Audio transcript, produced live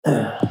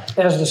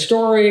As the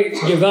story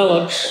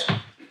develops,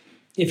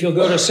 if you'll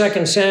go to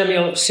 2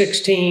 Samuel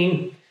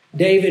 16,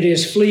 David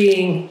is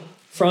fleeing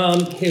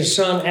from his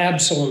son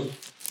Absalom.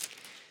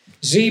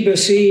 Ziba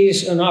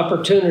sees an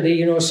opportunity.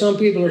 You know, some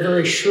people are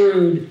very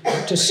shrewd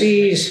to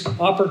seize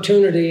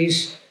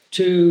opportunities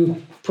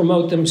to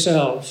promote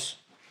themselves.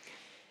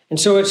 And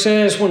so it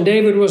says, when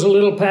David was a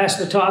little past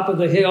the top of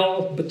the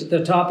hill, but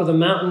the top of the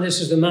mountain,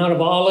 this is the Mount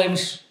of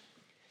Olives,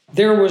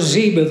 there was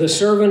Ziba, the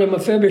servant of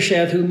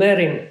Mephibosheth, who met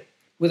him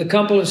with a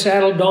couple of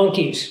saddled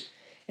donkeys,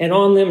 and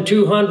on them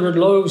 200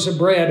 loaves of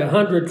bread,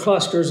 100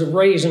 clusters of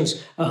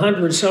raisins,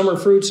 100 summer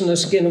fruits, and a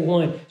skin of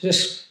wine. Does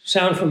this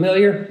sound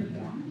familiar?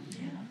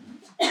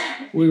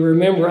 We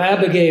remember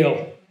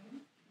Abigail.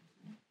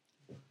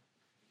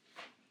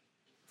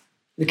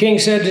 The king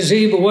said to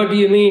Ziba, "What do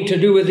you mean to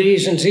do with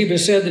these?" And Ziba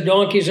said, "The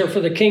donkeys are for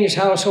the king's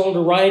household to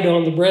ride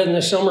on, the bread and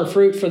the summer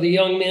fruit for the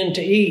young men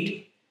to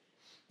eat,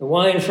 the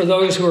wine for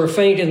those who are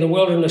faint in the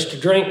wilderness to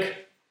drink."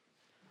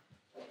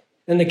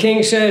 And the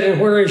king said, "And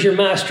where is your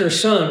master's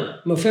son,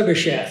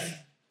 Mephibosheth?"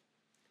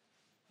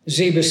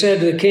 Ziba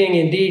said to the king,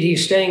 "Indeed,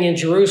 he's staying in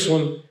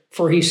Jerusalem,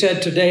 for he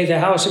said, 'Today the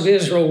house of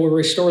Israel will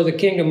restore the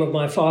kingdom of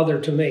my father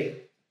to me.'"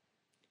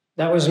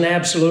 That was an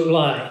absolute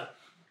lie.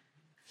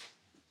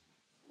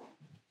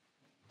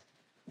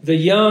 The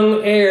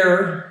young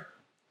heir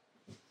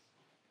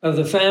of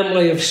the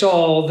family of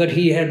Saul that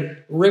he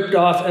had ripped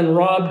off and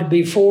robbed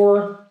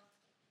before,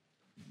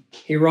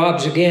 he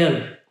robs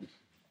again.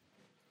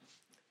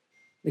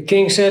 The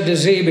king said to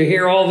Ziba,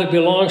 "Here, all that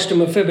belongs to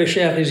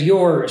Mephibosheth is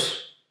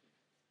yours."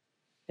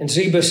 And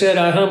Ziba said,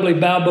 "I humbly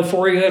bow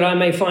before you that I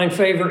may find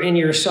favor in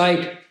your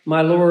sight,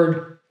 my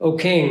lord, O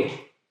king."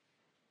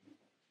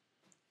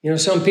 You know,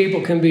 some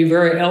people can be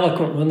very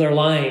eloquent when they're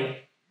lying.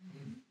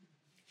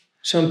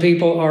 Some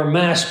people are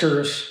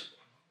masters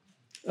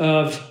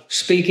of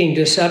speaking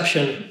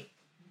deception.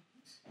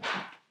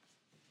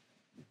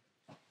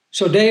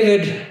 So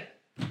David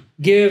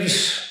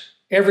gives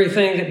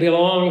everything that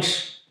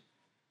belongs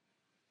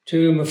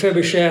to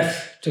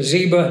Mephibosheth, to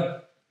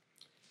Ziba.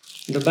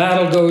 The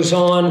battle goes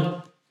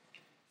on,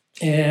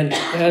 and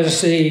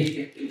as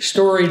the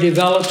story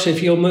develops,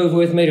 if you'll move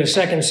with me to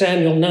 2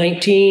 Samuel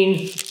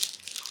 19,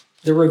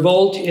 the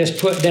revolt is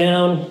put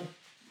down.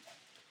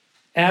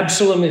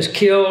 Absalom is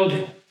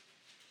killed.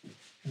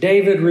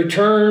 David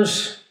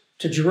returns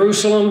to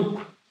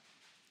Jerusalem.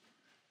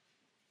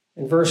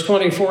 And verse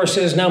 24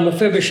 says, "Now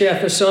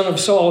Mephibosheth, the son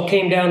of Saul,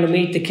 came down to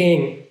meet the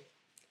king.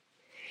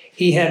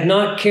 He had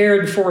not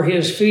cared for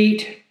his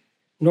feet,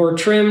 nor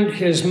trimmed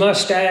his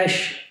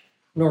mustache,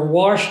 nor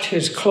washed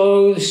his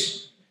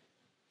clothes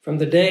from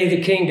the day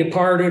the king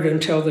departed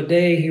until the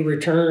day he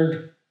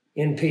returned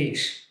in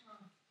peace."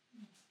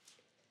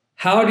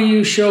 How do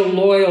you show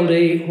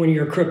loyalty when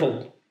you're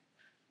crippled?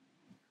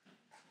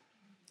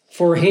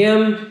 For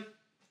him,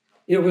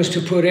 it was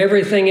to put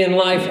everything in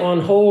life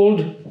on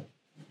hold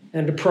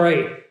and to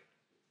pray.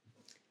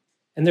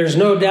 And there's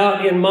no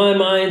doubt in my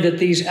mind that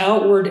these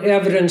outward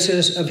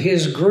evidences of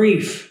his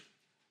grief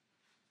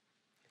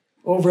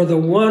over the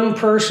one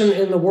person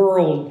in the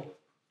world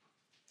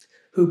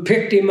who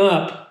picked him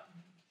up,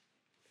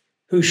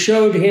 who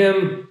showed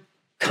him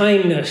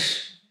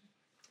kindness,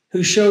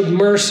 who showed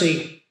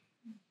mercy,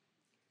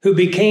 who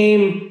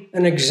became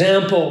an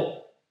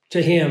example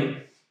to him,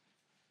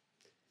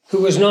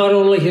 who was not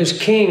only his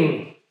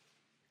king,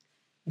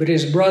 but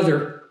his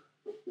brother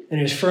and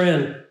his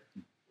friend.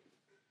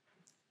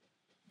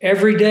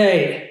 Every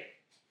day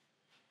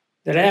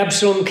that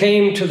Absalom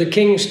came to the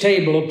king's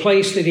table, a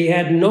place that he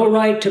had no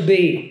right to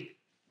be,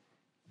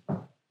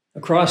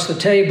 across the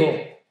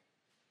table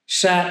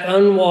sat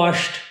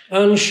unwashed,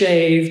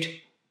 unshaved,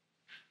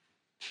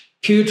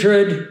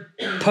 putrid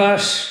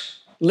pus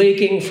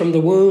leaking from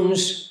the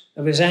wounds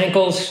of his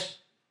ankles,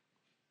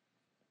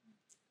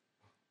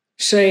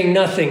 saying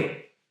nothing.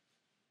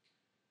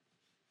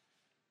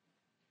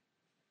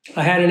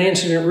 I had an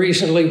incident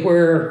recently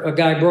where a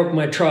guy broke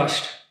my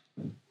trust.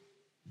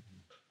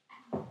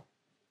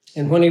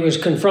 And when he was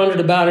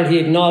confronted about it, he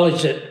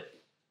acknowledged it.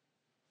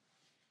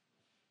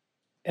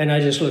 And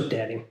I just looked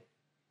at him.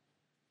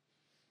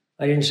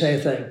 I didn't say a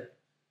thing.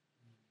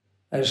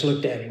 I just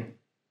looked at him.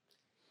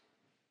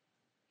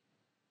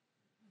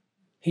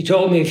 He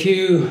told me a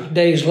few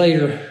days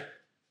later,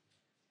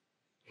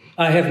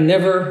 "I have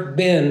never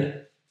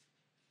been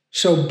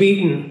so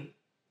beaten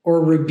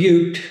or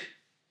rebuked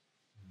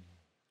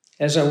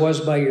as I was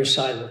by your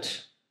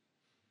silence."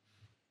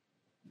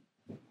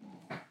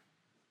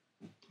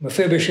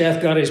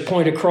 Mephibosheth got his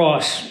point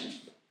across.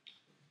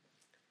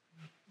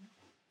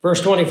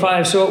 Verse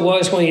 25, "So it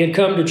was when he had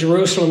come to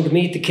Jerusalem to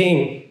meet the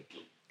king.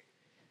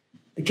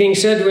 The king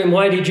said to him,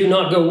 'Why did you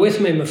not go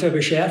with me,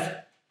 Mephibosheth?'"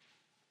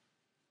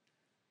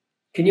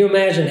 Can you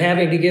imagine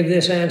having to give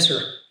this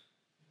answer?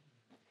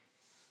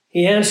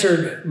 He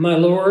answered, "My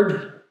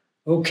lord,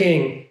 O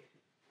king,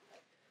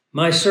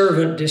 my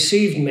servant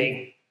deceived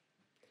me.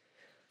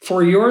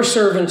 For your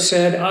servant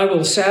said, 'I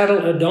will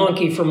saddle a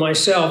donkey for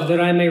myself that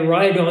I may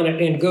ride on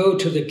it and go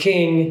to the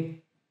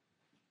king,'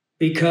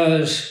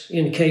 because,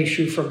 in case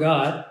you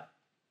forgot,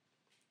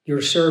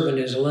 your servant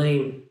is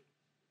lame.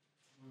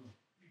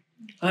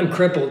 I'm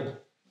crippled.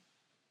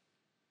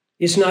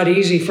 It's not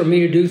easy for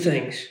me to do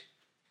things.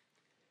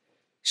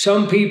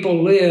 Some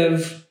people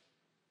live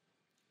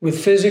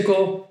with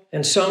physical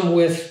and some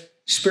with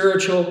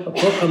spiritual,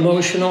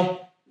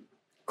 emotional,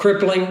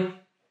 crippling,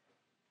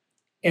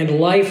 and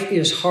life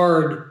is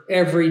hard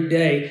every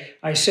day.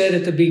 I said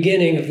at the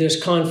beginning of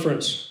this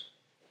conference,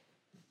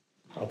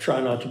 I'll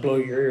try not to blow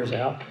your ears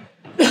out.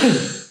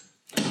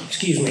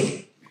 Excuse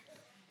me.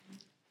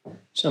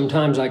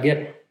 Sometimes I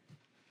get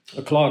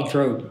a clogged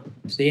throat.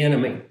 It's the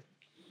enemy.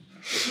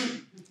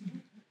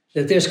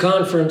 That this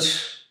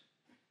conference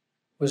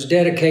was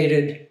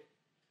dedicated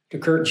to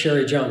Kurt and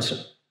Sherry Johnson.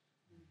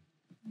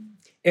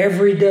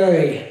 Every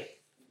day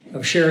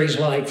of Sherry's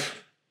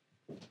life,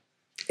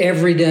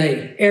 every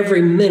day,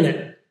 every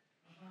minute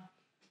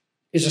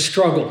is a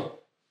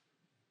struggle,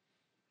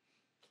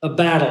 a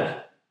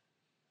battle.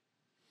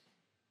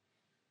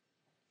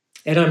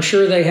 And I'm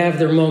sure they have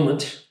their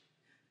moments,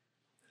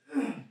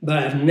 but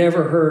I've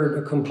never heard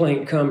a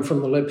complaint come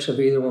from the lips of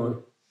either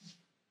one.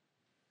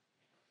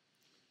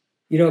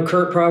 You know,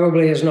 Kurt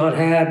probably has not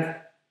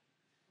had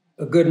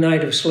a good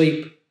night of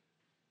sleep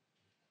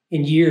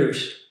in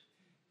years.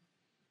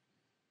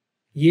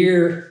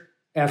 Year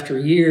after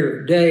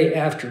year, day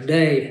after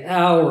day,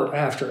 hour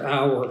after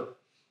hour.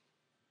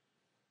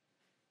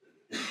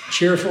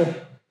 Cheerful,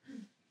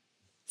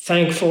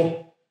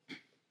 thankful,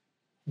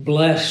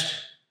 blessed.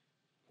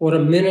 What a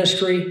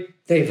ministry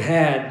they've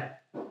had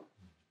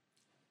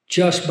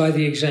just by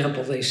the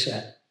example they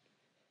set.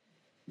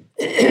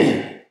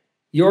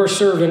 Your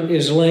servant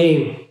is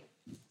lame.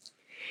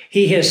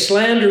 He has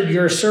slandered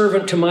your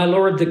servant to my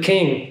lord the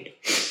king.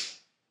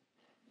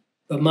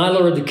 But my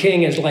lord the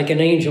king is like an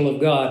angel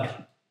of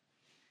God.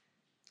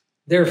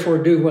 Therefore,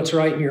 do what's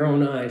right in your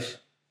own eyes.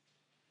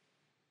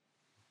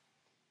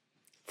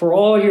 For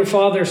all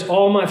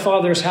my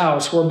father's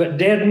house were but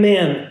dead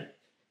men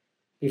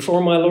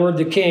before my lord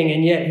the king,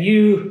 and yet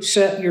you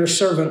set your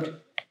servant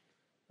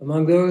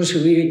among those who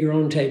eat at your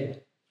own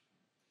table.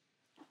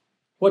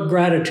 What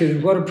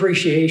gratitude, what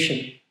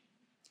appreciation,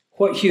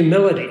 what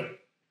humility.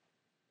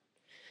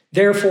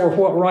 Therefore,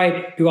 what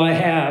right do I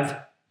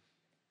have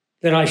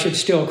that I should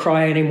still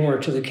cry anymore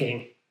to the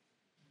king?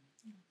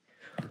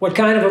 What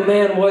kind of a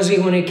man was he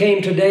when he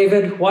came to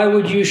David? Why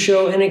would you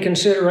show any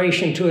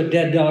consideration to a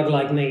dead dog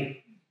like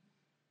me?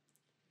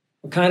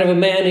 What kind of a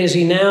man is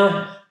he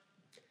now?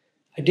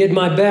 I did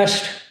my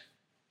best.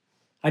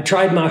 I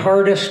tried my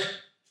hardest.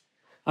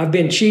 I've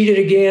been cheated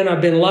again.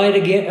 I've been lied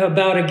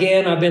about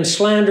again. I've been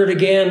slandered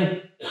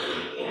again.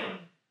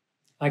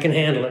 I can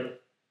handle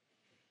it.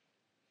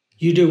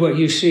 You do what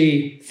you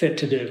see fit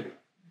to do.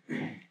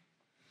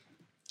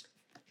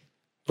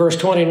 Verse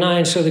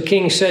 29, so the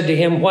king said to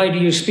him, why do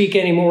you speak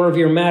any more of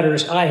your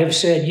matters? I have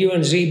said, you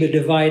and Ziba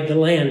divide the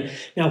land.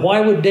 Now,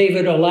 why would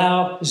David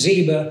allow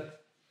Ziba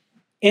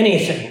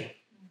anything?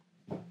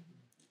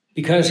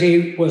 Because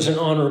he was an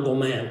honorable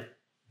man.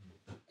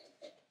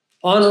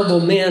 Honorable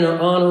men are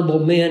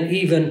honorable men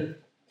even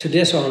to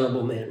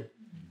dishonorable men.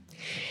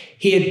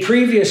 He had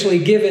previously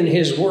given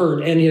his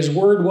word, and his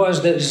word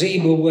was that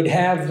Ziba would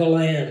have the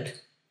land.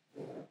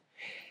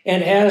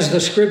 And as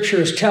the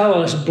scriptures tell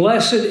us,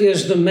 blessed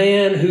is the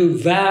man who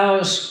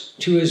vows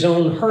to his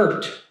own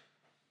hurt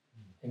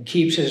and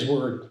keeps his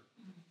word.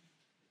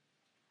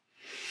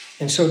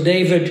 And so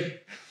David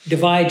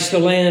divides the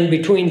land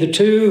between the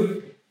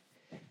two.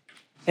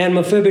 And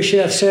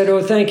Mephibosheth said,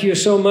 oh, thank you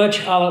so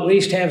much. I'll at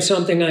least have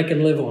something I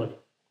can live on.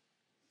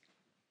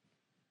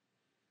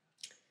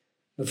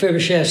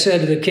 Mephibosheth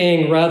said to the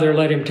king, rather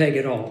let him take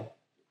it all.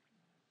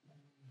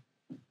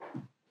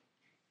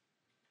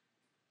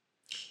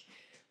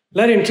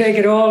 Let him take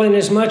it all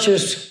inasmuch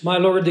as my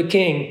lord the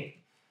king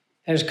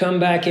has come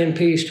back in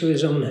peace to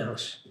his own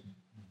house.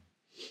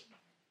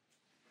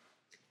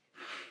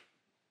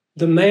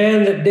 The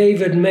man that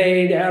David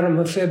made out of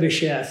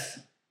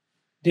Mephibosheth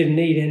didn't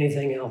need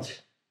anything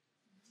else.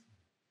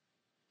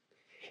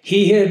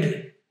 He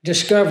had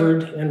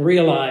discovered and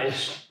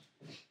realized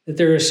that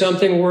there is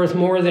something worth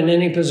more than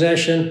any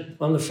possession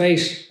on the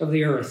face of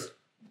the earth.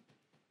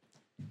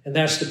 And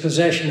that's the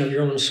possession of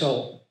your own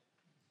soul.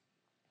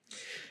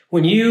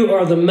 When you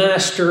are the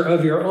master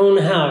of your own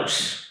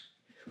house,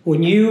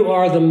 when you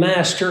are the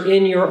master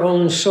in your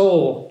own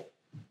soul,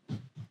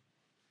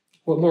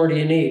 what more do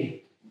you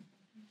need?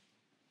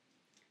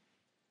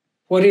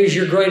 What is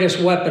your greatest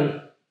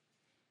weapon?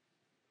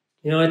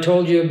 You know, I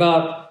told you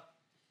about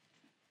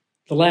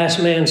the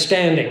last man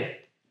standing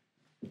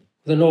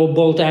with an old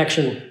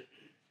bolt-action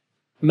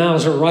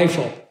Mauser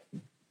rifle.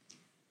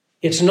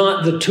 It's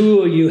not the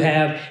tool you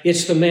have,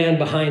 it's the man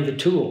behind the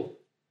tool.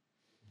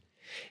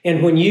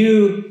 And when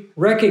you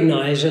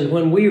recognize, and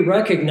when we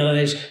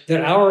recognize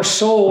that our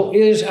soul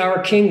is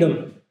our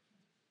kingdom,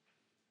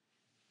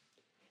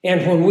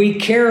 and when we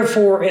care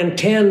for and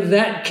tend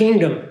that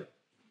kingdom,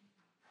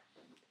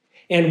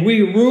 and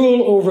we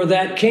rule over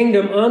that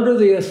kingdom under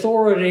the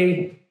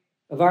authority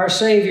of our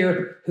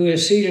Savior who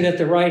is seated at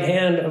the right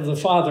hand of the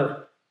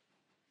Father,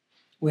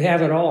 we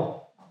have it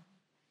all.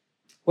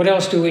 What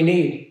else do we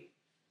need?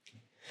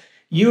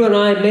 You and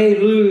I may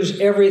lose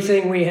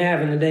everything we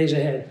have in the days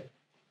ahead.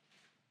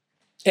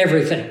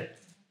 Everything.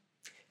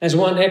 As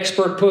one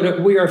expert put it,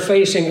 we are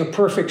facing a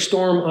perfect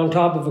storm on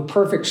top of a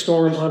perfect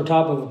storm on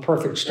top of a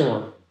perfect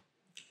storm.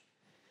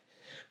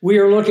 We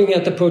are looking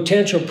at the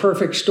potential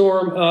perfect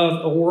storm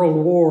of a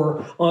world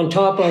war on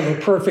top of a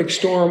perfect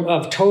storm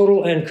of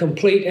total and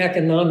complete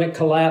economic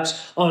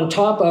collapse on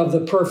top of the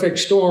perfect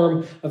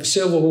storm of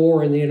civil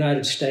war in the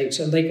United States.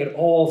 And they could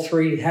all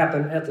three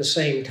happen at the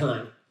same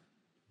time.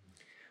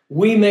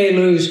 We may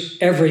lose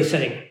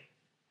everything.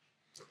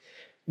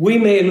 We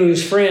may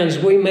lose friends.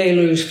 We may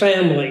lose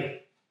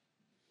family,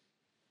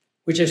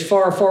 which is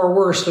far, far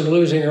worse than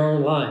losing our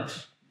own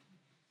lives.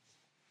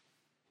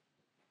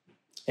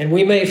 And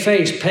we may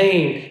face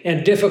pain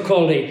and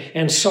difficulty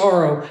and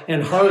sorrow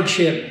and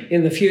hardship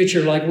in the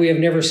future like we have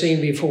never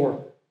seen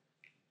before.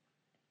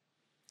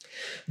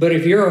 But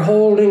if you're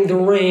holding the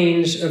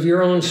reins of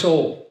your own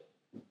soul,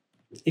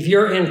 if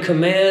you're in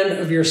command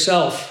of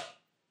yourself,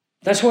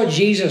 that's what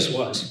Jesus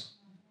was.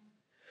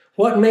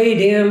 What made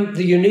him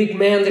the unique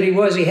man that he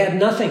was? He had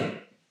nothing.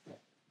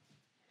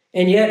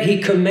 And yet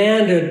he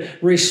commanded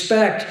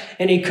respect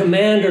and he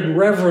commanded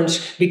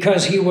reverence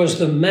because he was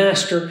the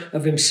master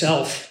of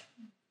himself.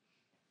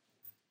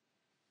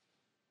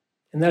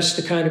 And that's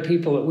the kind of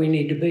people that we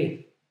need to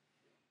be.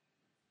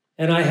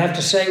 And I have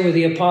to say with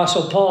the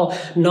Apostle Paul,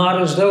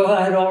 not as though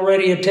I had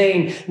already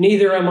attained,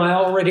 neither am I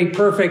already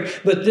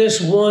perfect, but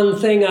this one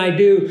thing I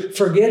do,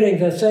 forgetting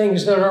the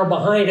things that are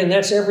behind, and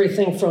that's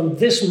everything from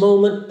this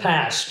moment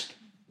past.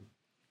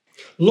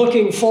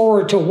 Looking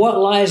forward to what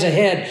lies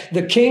ahead,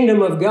 the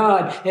kingdom of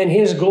God and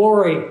his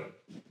glory.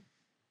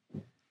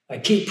 I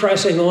keep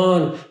pressing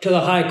on to the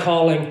high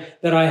calling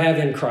that I have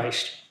in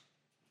Christ.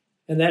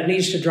 And that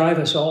needs to drive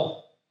us all.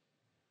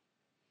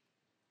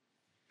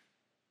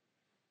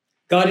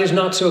 God is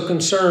not so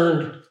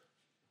concerned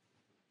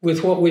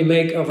with what we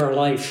make of our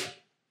life.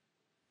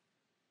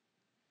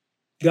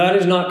 God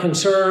is not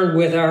concerned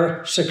with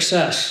our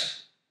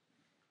success.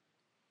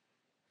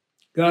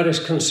 God is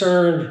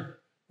concerned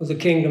with the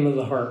kingdom of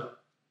the heart.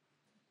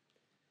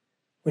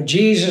 When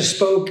Jesus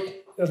spoke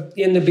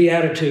in the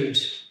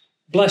Beatitudes,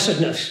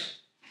 blessedness,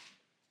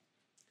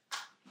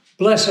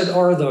 blessed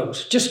are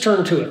those. Just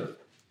turn to it.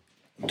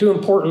 Too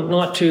important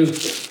not to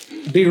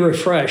be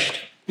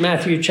refreshed.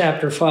 Matthew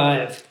chapter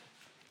 5.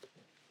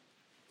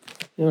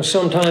 You know,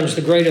 sometimes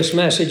the greatest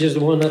message is the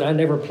one that I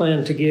never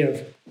planned to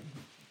give.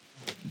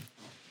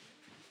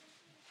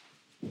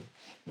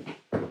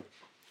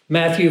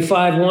 Matthew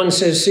 5:1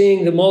 says,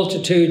 seeing the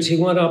multitudes, he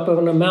went up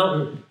on a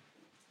mountain.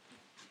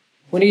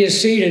 When he is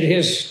seated,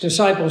 his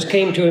disciples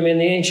came to him. In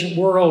the ancient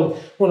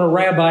world, when a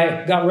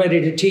rabbi got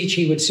ready to teach,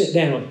 he would sit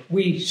down.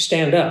 We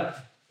stand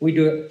up. We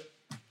do it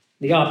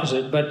the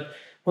opposite. But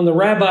when the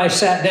rabbi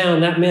sat down,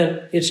 that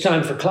meant it's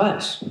time for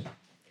class.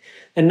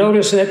 And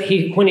notice that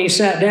when he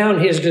sat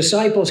down, his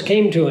disciples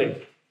came to him.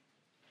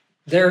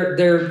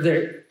 Their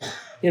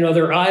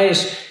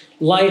eyes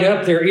light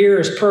up, their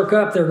ears perk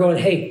up. They're going,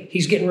 hey,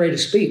 he's getting ready to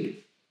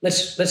speak.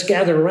 Let's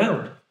gather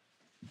around.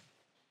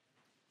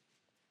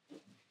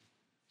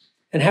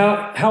 And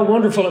how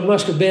wonderful it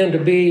must have been to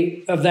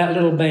be of that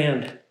little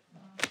band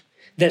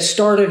that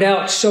started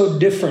out so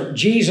different.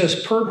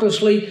 Jesus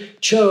purposely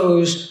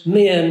chose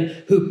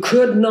men who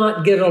could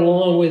not get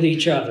along with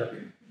each other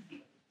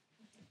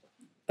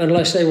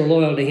unless they were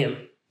loyal to him.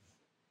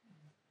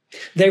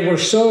 They were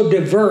so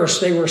diverse.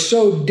 They were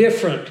so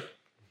different.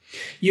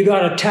 You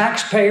got a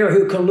taxpayer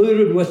who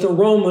colluded with the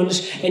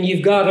Romans, and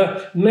you've got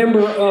a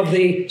member of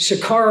the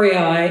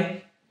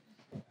Sicarii,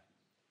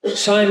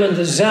 Simon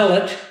the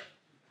Zealot,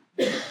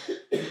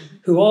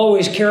 who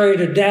always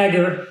carried a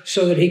dagger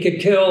so that he could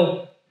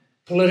kill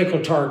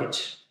political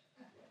targets.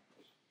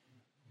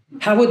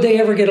 How would they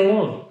ever get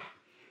along?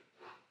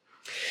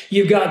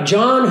 You've got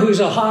John, who's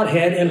a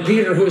hothead, and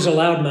Peter, who's a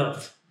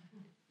loudmouth.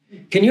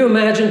 Can you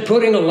imagine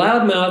putting a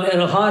loudmouth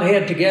and a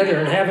hothead together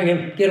and having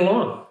them get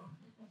along?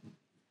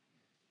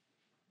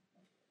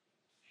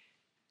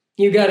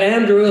 You got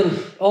Andrew,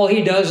 and all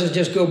he does is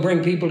just go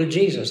bring people to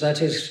Jesus. That's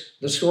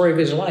the story of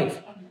his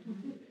life.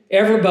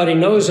 Everybody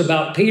knows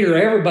about Peter.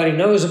 Everybody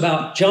knows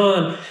about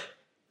John.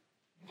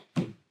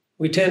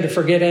 We tend to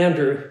forget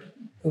Andrew,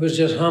 who was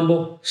just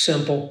humble,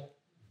 simple.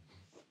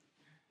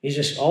 He's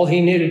just, all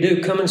he needed to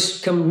do,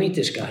 come meet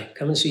this guy.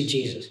 Come and see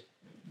Jesus.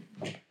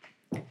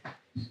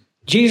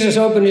 Jesus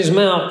opened his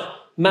mouth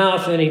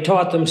and he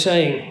taught them,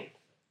 saying,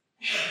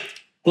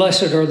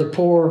 blessed are the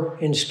poor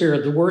in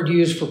spirit. The word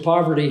used for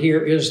poverty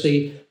here is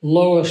the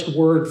lowest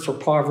word for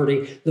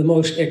poverty, the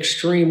most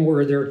extreme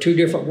word. There are two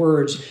different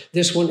words.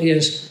 This one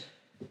is,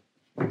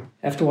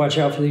 have to watch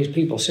out for these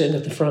people sitting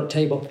at the front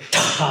table,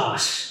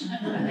 takas.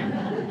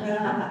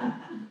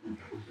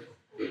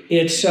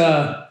 It's,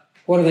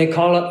 what do they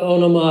call it?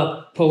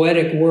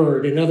 Onomatopoetic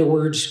word. In other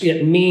words,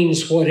 it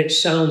means what it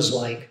sounds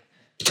like.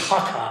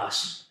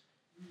 Takas.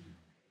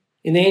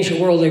 In the ancient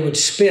world, they would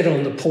spit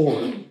on the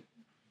poor.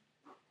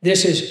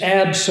 This is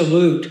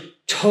absolute,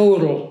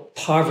 total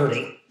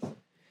poverty.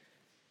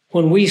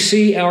 when we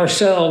see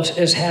ourselves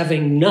as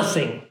having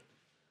nothing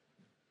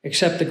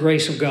except the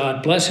grace of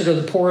God. Blessed are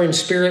the poor in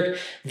spirit.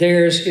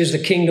 Theirs is the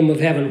kingdom of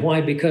heaven.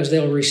 Why? Because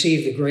they'll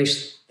receive the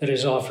grace that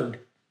is offered.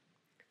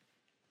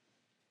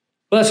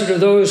 Blessed are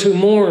those who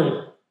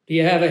mourn. Do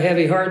you have a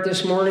heavy heart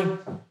this morning?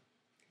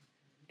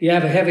 Do you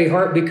have a heavy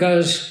heart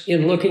because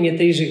in looking at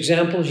these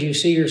examples, you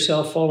see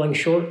yourself falling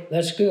short?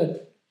 That's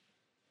good.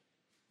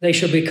 They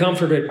shall be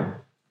comforted.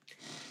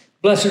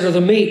 Blessed are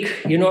the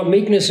meek. You know what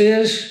meekness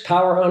is?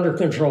 Power under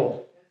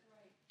control.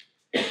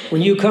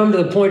 When you come to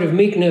the point of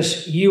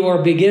meekness, you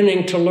are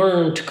beginning to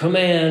learn to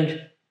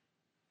command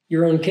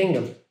your own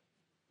kingdom.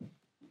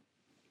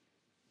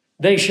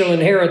 They shall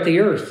inherit the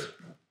earth.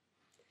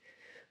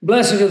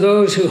 Blessed are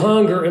those who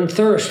hunger and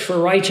thirst for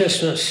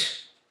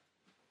righteousness,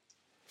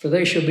 for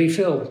they shall be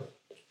filled.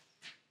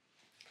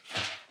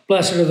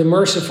 Blessed are the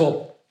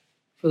merciful,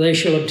 for they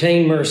shall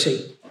obtain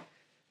mercy.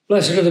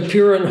 Blessed are the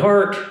pure in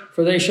heart,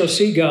 for they shall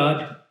see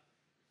God.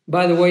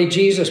 By the way,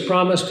 Jesus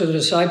promised to the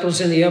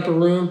disciples in the upper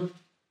room,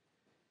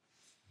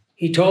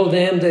 he told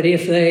them that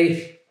if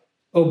they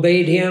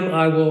obeyed him,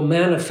 I will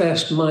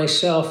manifest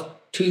myself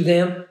to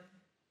them.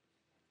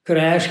 Could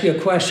I ask you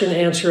a question?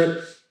 Answer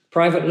it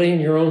privately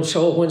in your own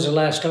soul. When's the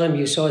last time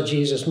you saw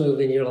Jesus move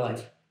in your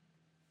life?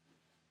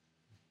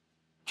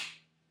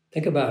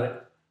 Think about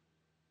it.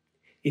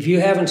 If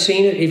you haven't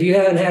seen it, if you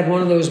haven't had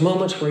one of those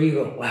moments where you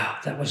go, wow,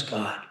 that was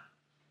God.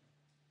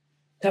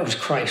 That was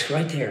Christ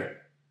right there.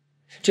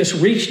 Just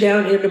reach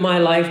down into my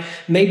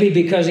life, maybe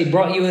because he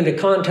brought you into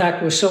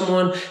contact with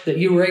someone that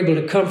you were able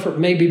to comfort,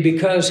 maybe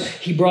because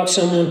he brought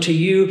someone to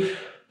you.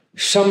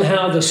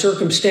 Somehow the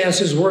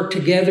circumstances work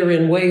together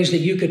in ways that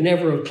you could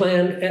never have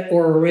planned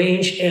or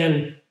arranged,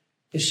 and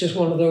it's just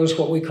one of those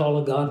what we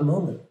call a God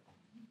moment.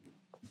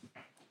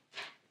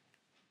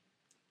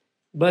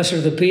 Blessed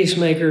are the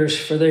peacemakers,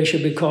 for they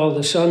shall be called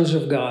the sons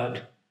of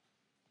God.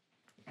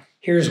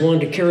 Here's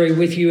one to carry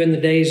with you in the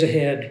days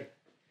ahead.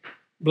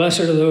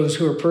 Blessed are those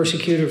who are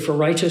persecuted for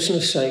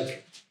righteousness'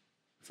 sake,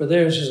 for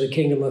theirs is the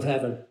kingdom of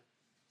heaven.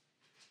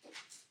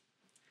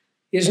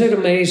 Isn't it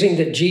amazing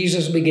that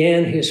Jesus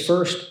began his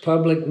first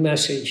public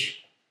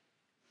message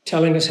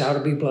telling us how to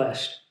be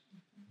blessed,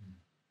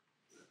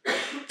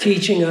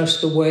 teaching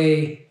us the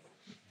way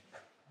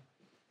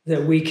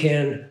that we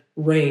can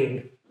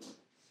reign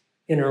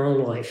in our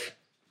own life?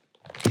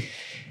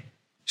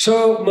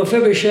 So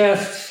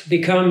Mephibosheth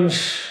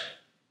becomes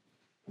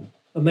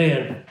a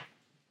man,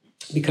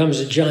 becomes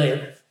a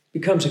giant,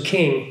 becomes a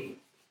king.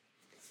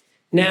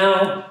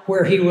 Now,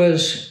 where he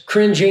was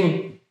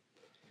cringing,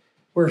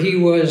 where he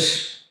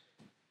was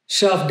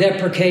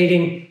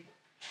self-deprecating,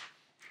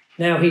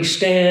 now he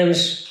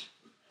stands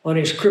on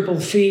his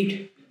crippled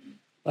feet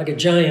like a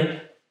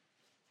giant,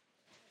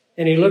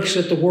 and he looks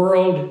at the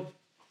world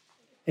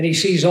and he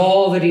sees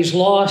all that he's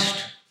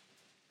lost,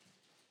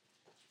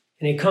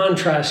 and he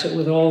contrasts it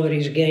with all that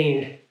he's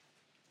gained.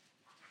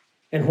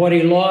 And what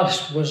he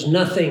lost was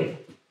nothing.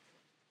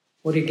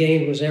 What he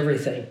gained was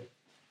everything.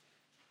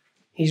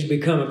 He's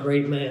become a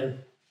great man.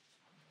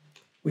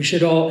 We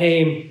should all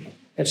aim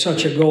at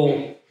such a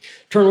goal.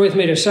 Turn with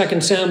me to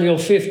 2 Samuel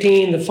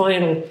 15, the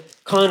final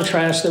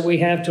contrast that we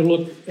have to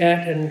look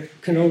at, and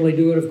can only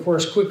do it, of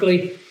course,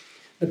 quickly.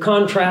 The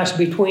contrast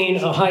between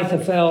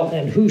Ahithophel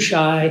and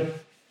Hushai.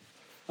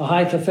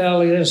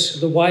 Ahithophel is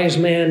the wise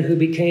man who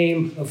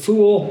became a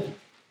fool,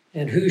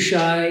 and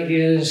Hushai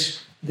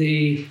is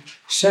the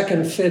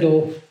second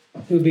fiddle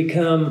who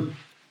became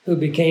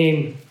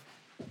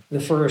the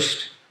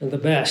first and the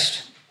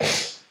best.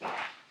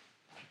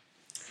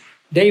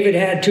 David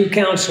had two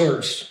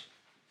counselors.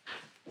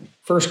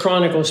 1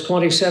 Chronicles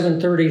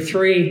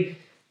 27:33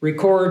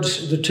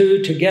 records the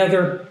two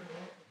together.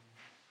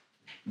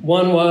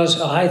 One was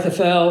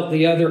Ahithophel,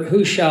 the other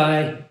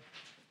Hushai,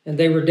 and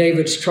they were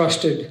David's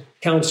trusted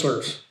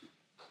counselors.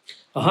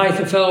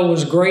 Ahithophel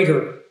was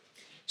greater.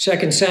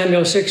 2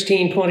 Samuel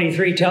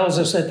 16:23 tells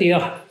us that the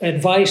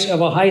advice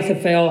of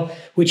Ahithophel,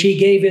 which he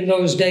gave in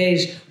those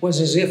days, was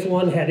as if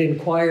one had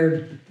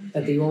inquired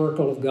at the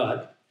oracle of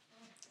God.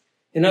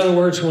 In other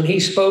words, when he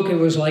spoke, it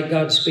was like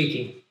God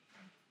speaking.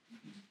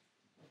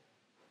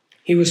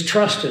 He was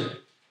trusted.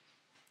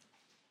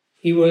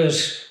 He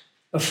was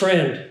a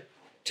friend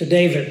to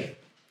David.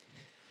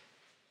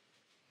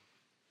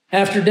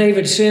 After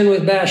David sinned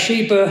with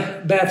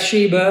Bathsheba,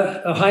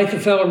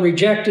 Ahithophel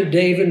rejected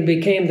David and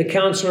became the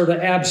counselor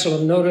to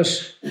Absalom.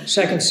 Notice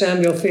 2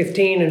 Samuel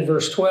 15 and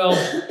verse 12.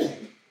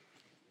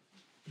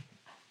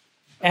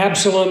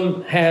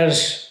 Absalom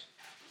has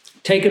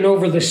taken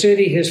over the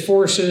city. His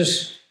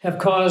forces have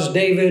caused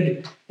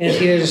David and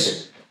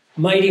his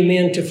mighty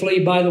men to flee.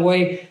 By the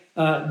way,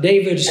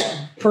 David's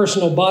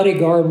personal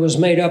bodyguard was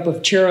made up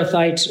of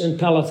Cherethites and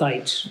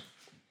Pelethites.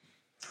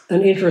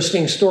 An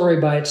interesting story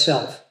by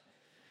itself.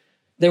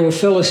 They were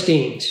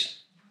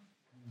Philistines.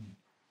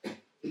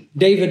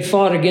 David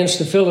fought against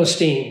the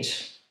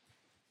Philistines.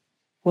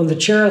 when the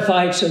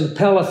Cherethites and the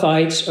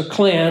Pelethites, a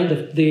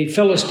clan, the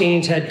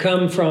Philistines had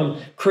come from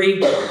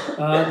Crete.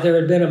 There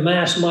had been a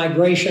mass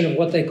migration of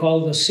what they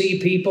call the Sea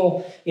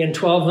People in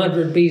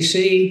 1200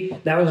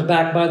 BC. That was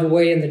back, by the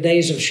way, in the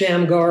days of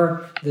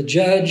Shamgar, the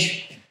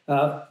judge.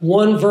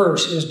 One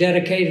verse is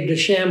dedicated to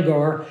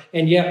Shamgar,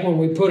 and yet when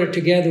we put it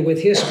together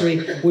with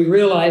history, we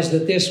realize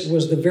that this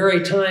was the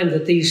very time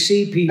that these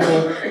Sea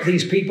People,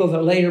 these people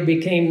that later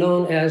became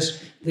known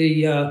as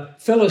the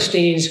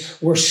Philistines,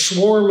 were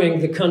swarming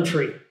the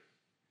country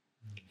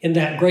in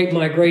that great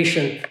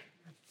migration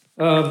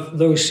of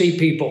those Sea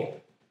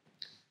People.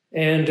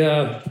 And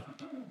I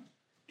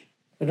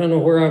don't know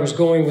where I was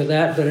going with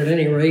that, but at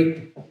any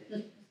rate,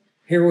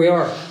 here we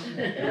are.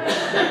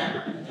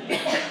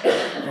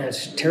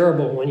 It's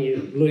terrible when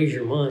you lose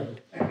your mind.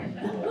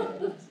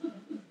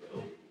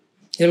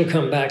 It'll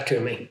come back to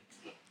me.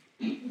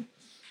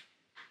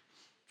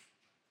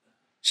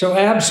 So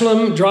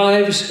Absalom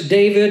drives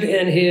David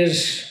and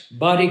his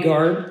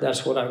bodyguard.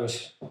 That's what I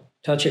was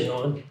touching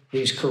on,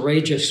 these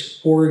courageous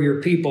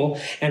warrior people.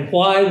 And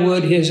why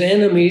would his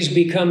enemies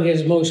become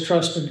his most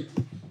trusted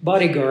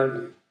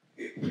bodyguard?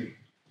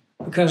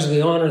 Because of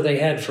the honor they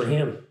had for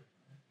him.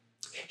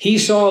 He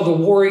saw the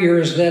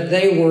warriors that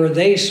they were.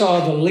 They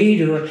saw the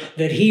leader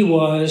that he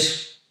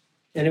was,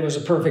 and it was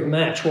a perfect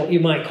match, what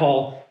you might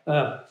call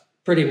a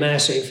pretty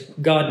massive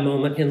God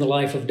moment in the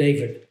life of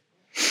David.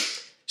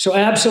 So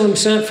Absalom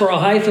sent for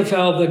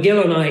Ahithophel the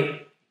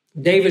Gilonite,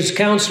 David's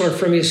counselor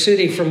from his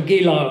city, from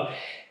Gilgal,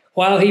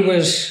 while he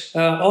was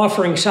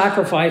offering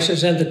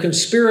sacrifices, and the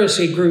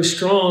conspiracy grew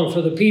strong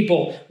for the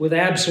people, with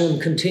Absalom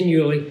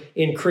continually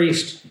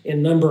increased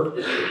in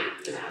number.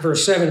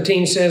 Verse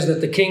 17 says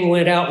that the king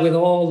went out with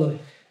all the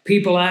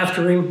people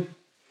after him.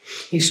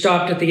 He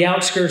stopped at the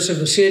outskirts of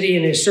the city,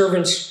 and his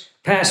servants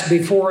passed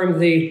before him,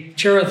 the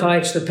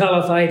Cherethites, the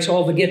Pelethites,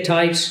 all the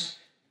Gittites.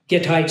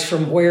 Gittites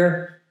from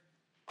where?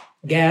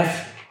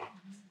 Gath.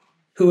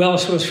 Who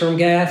else was from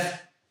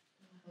Gath?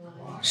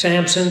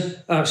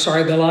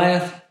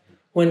 Goliath.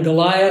 When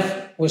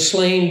Goliath was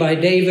slain by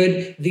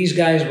David, these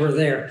guys were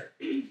there.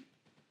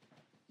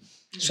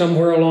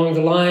 Somewhere along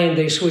the line,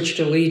 they switched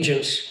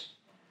allegiance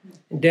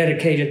and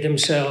dedicated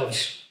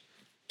themselves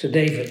to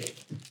David.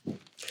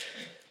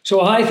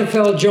 So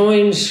Ahithophel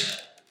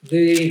joins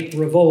the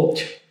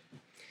revolt.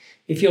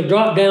 If you'll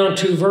drop down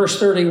to verse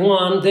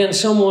 31, then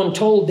someone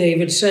told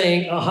David,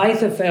 saying,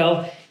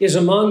 Ahithophel is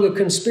among the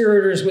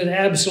conspirators with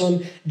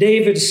Absalom.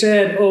 David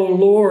said, O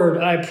Lord,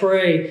 I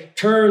pray,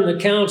 turn the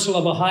counsel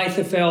of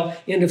Ahithophel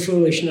into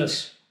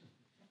foolishness.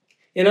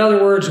 In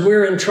other words,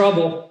 we're in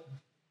trouble.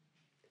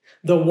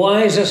 The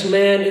wisest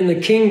man in the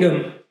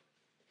kingdom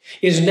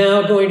is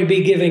now going to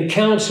be giving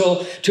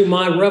counsel to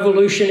my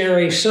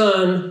revolutionary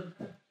son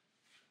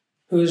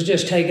who has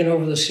just taken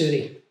over the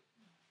city.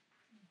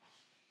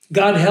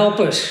 God help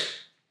us,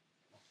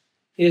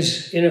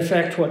 is in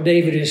effect what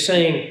David is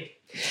saying.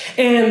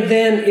 And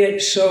then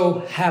it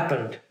so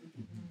happened.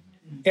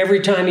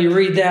 Every time you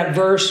read that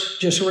verse,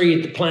 just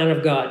read the plan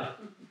of God,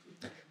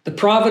 the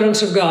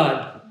providence of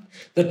God,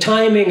 the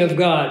timing of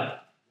God.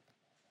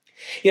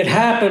 It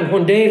happened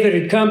when David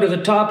had come to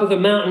the top of the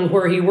mountain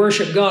where he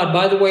worshiped God.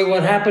 By the way,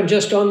 what happened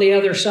just on the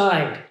other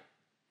side?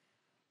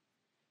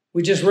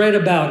 We just read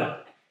about it.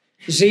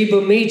 Ziba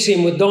meets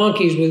him with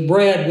donkeys, with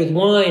bread, with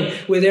wine,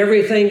 with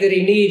everything that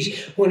he needs.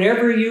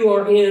 Whenever you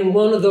are in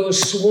one of those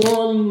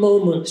swarm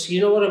moments,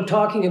 you know what I'm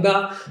talking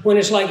about? When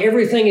it's like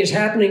everything is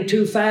happening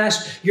too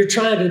fast, you're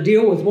trying to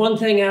deal with one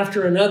thing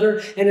after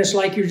another, and it's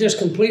like you're just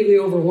completely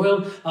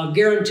overwhelmed. I'll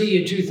guarantee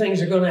you two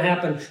things are going to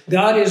happen.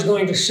 God is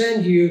going to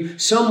send you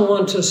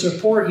someone to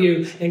support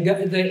you, and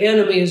the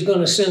enemy is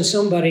going to send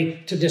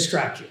somebody to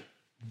distract you.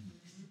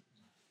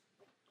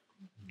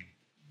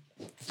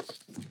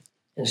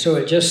 And so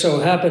it just so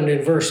happened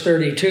in verse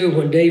 32,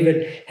 when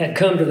David had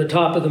come to the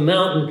top of the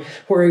mountain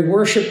where he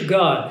worshiped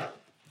God.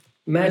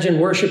 Imagine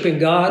worshiping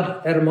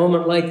God at a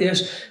moment like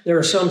this. There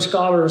are some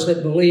scholars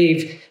that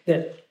believe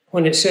that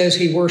when it says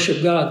he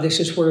worshiped God, this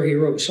is where he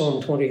wrote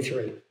Psalm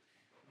 23.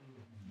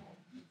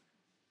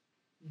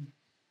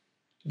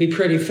 Be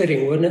pretty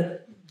fitting, wouldn't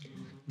it?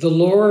 The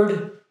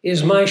Lord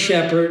is my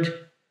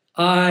shepherd,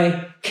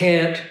 I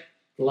can't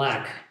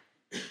lack.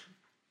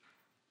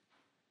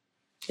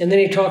 And then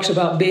he talks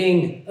about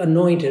being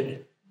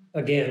anointed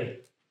again.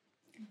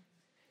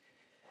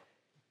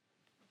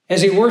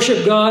 As he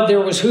worshiped God, there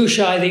was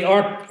Hushai the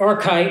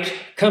Archite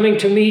coming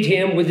to meet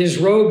him with his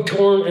robe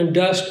torn and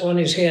dust on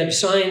his head,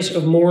 signs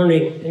of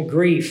mourning and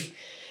grief.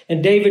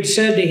 And David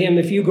said to him,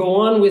 if you go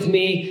on with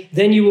me,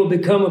 then you will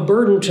become a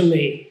burden to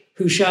me.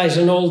 Hushai is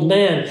an old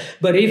man.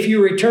 But if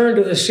you return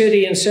to the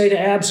city and say to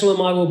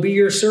Absalom, I will be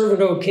your servant,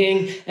 O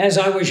king, as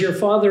I was your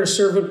father's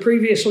servant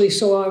previously,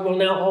 so I will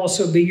now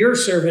also be your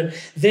servant,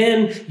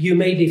 then you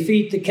may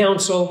defeat the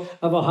counsel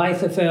of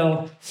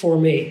Ahithophel for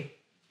me.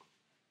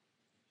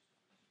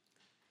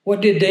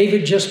 What did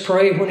David just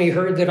pray when he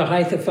heard that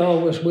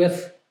Ahithophel was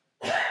with?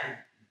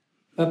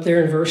 Up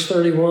there in verse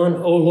 31,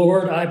 O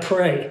Lord, I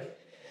pray,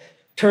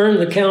 turn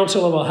the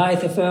counsel of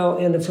Ahithophel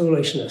into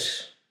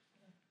foolishness.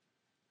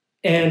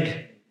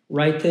 And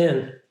Right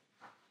then,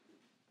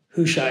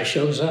 Hushai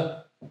shows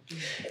up.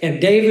 And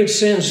David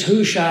sends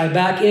Hushai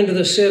back into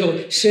the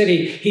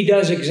city. He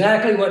does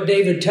exactly what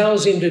David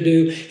tells him to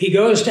do. He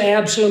goes to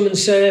Absalom and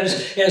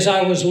says, as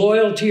I was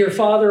loyal to your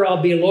father,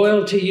 I'll be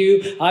loyal to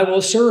you. I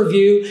will serve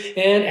you.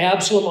 And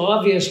Absalom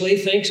obviously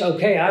thinks,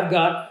 okay, I've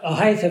got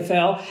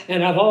Ahithophel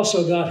and I've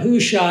also got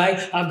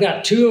Hushai. I've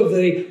got two of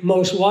the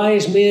most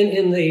wise men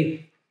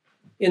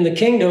in the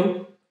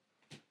kingdom.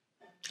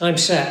 I'm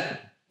set.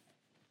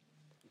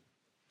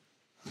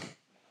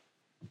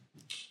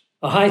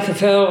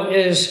 Ahithophel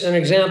is an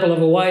example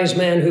of a wise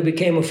man who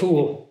became a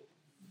fool.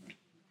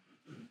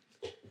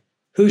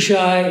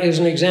 Hushai is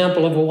an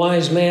example of a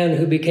wise man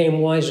who became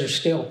wiser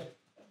still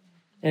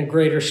and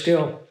greater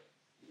still.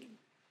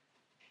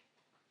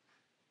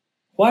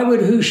 Why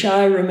would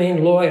Hushai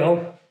remain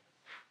loyal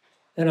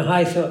and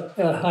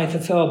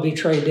Ahithophel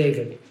betray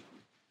David?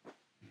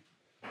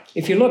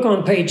 If you look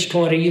on page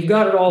 20, you've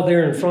got it all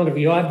there in front of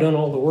you. I've done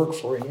all the work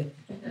for you.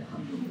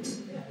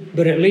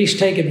 But at least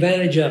take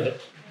advantage of it.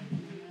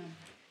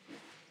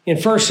 In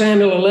 1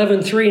 Samuel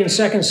 11:3 and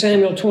 2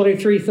 Samuel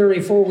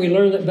 23:34, we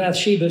learn that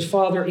Bathsheba's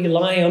father,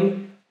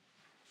 Eliam,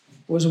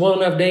 was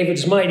one of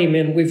David's mighty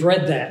men. We've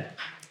read that.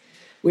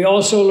 We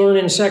also learn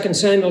in 2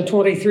 Samuel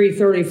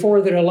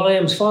 23:34 that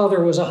Eliam's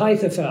father was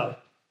Ahithophel,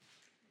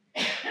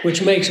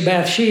 which makes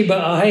Bathsheba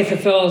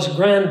Ahithophel's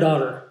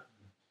granddaughter.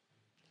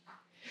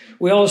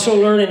 We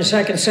also learn in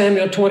 2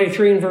 Samuel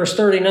 23 and verse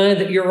 39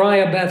 that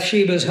Uriah,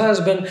 Bathsheba's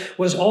husband,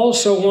 was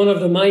also one of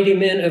the mighty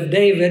men of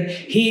David.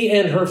 He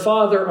and her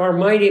father are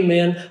mighty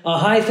men.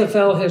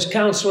 Ahithophel, his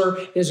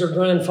counselor, is her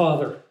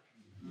grandfather.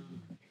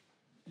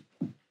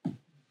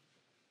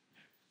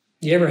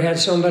 You ever had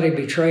somebody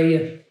betray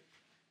you?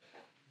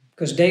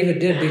 Because David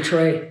did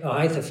betray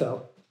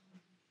Ahithophel.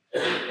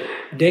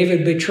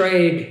 David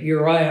betrayed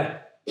Uriah.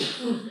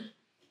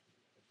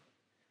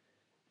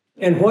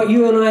 And what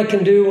you and I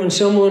can do when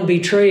someone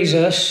betrays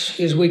us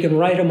is we can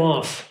write them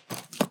off.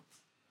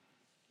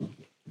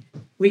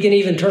 We can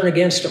even turn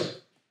against them.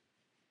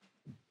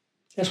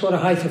 That's what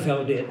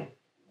Ahithophel did.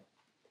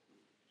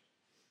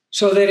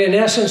 So that in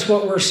essence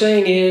what we're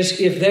saying is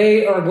if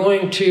they are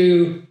going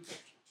to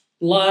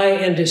lie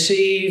and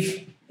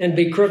deceive and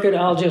be crooked,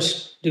 I'll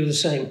just do the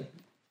same.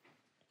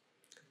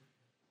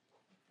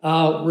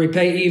 I'll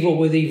repay evil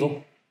with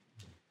evil.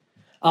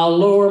 I'll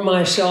lower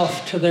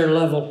myself to their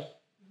level.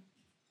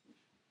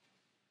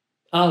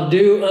 I'll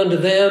do unto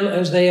them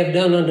as they have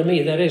done unto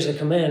me. That is the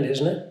command,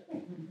 isn't it?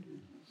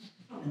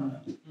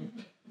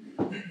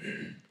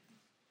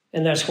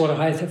 And that's what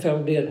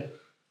Ahithophel did.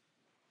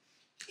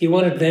 He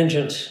wanted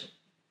vengeance.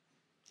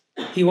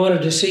 He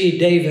wanted to see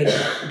David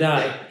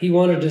die. He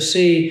wanted to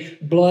see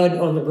blood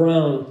on the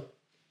ground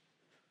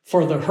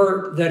for the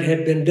hurt that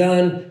had been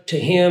done to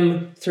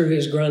him through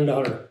his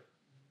granddaughter.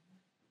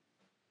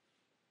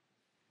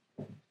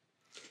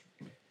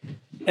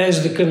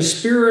 As the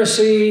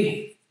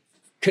conspiracy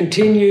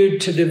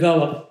continued to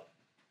develop,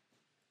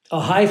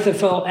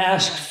 Ahithophel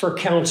asked for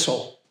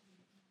counsel.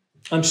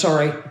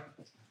 Absalom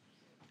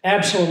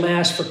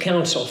asked for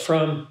counsel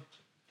from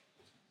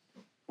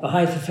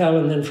Ahithophel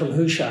and then from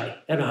Hushai.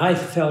 And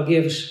Ahithophel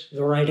gives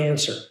the right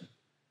answer.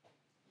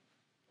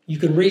 You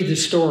can read the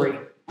story.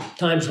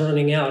 Time's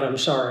running out, I'm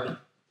sorry.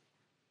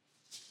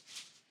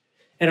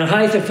 And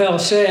Ahithophel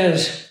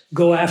says,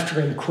 go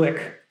after him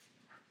quick.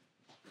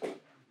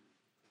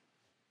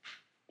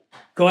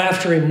 Go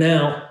after him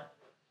now.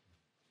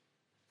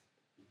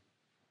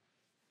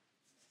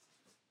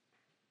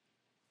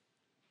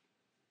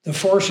 The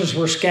forces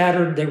were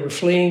scattered. They were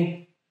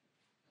fleeing.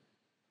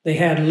 They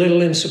had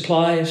little in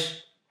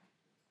supplies.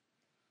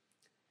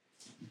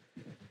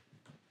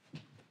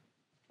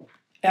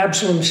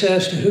 Absalom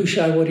says to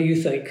Hushai, what do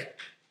you think?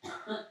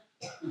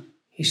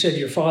 He said,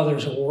 your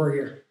father's a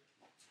warrior.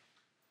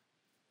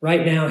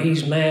 Right now,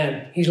 he's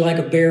mad. He's like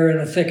a bear in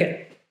a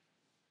thicket.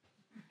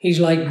 He's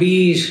like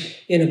bees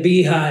in a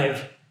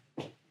beehive.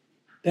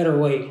 Better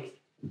wait.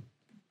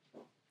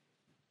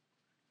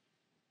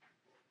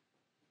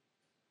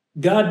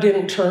 God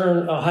didn't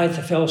turn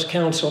Ahithophel's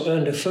counsel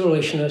into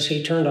foolishness.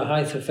 He turned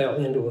Ahithophel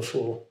into a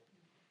fool.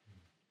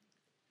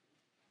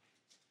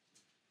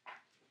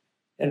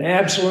 And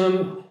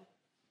Absalom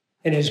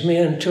and his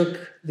men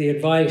took the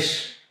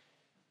advice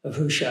of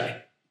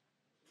Hushai.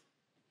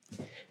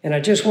 And I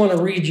just want to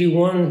read you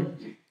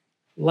one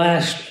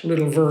last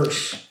little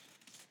verse,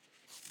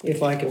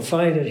 if I can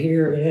find it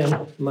here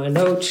in my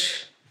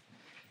notes.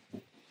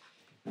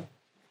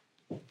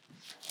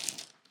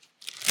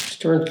 Let's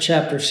turn to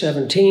chapter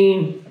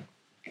 17,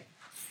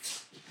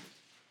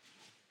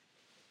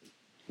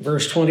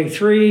 verse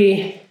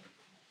 23.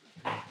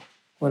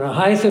 When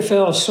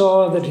Ahithophel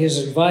saw that his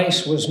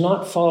advice was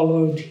not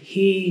followed,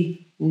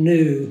 he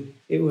knew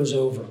it was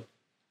over.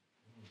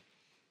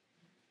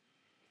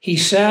 He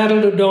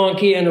saddled a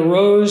donkey and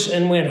arose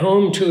and went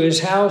home to his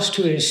house,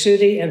 to his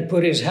city, and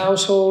put his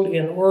household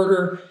in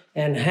order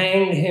and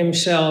hanged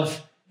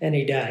himself, and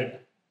he died.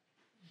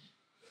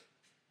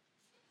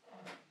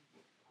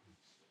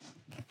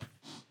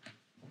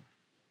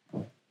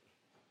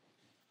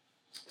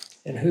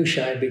 and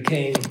Hushai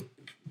became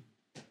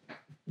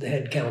the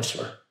head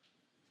counselor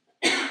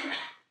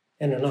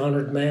and an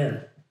honored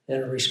man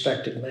and a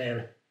respected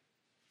man.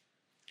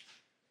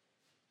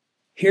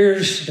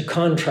 Here's the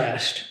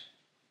contrast.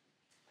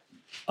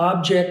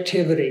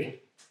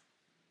 Objectivity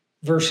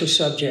versus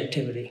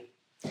subjectivity.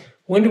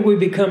 When do we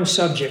become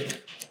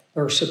subject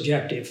or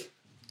subjective?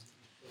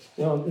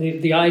 Well,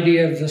 the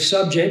idea of the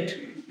subject,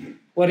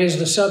 what is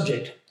the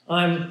subject?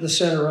 I'm the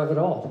center of it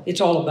all.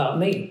 It's all about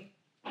me.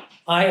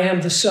 I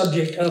am the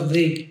subject of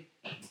the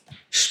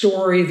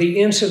story, the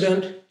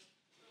incident,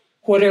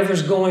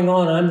 whatever's going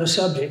on, I'm the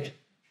subject.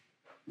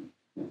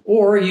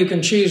 Or you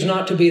can choose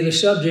not to be the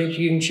subject,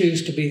 you can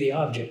choose to be the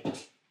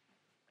object.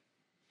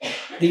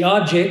 The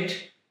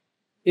object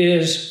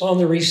is on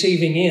the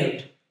receiving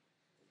end.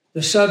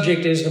 The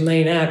subject is the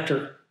main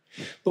actor.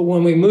 But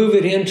when we move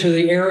it into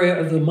the area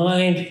of the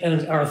mind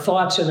and our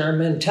thoughts and our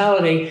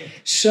mentality,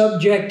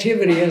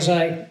 subjectivity, as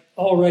I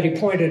already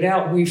pointed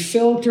out, we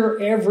filter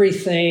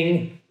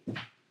everything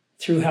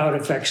through how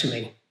it affects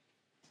me.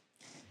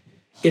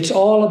 It's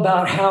all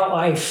about how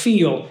I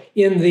feel.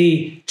 In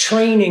the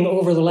training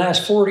over the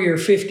last 40 or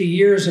 50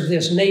 years of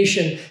this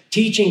nation,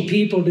 teaching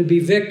people to be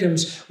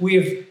victims, we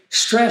have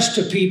stressed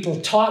to people,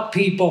 taught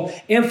people,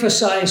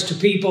 emphasized to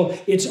people,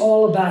 it's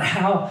all about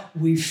how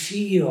we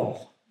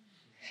feel.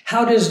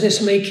 How does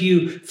this make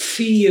you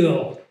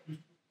feel?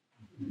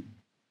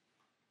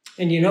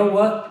 And you know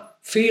what?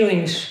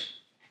 Feelings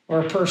are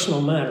a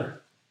personal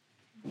matter.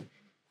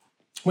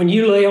 When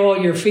you lay all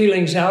your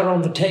feelings out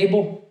on the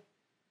table,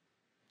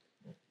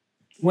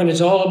 when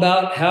it's all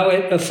about how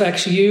it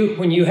affects you,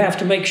 when you have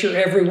to make sure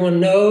everyone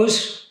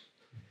knows,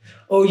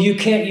 oh, you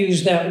can't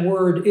use that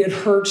word, it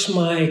hurts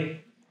my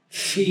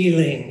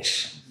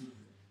feelings.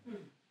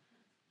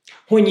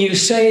 When you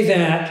say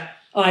that,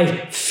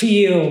 I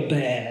feel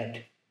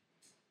bad.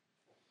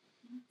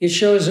 It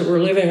shows that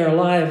we're living our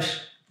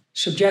lives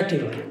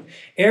subjectively.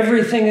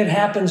 Everything that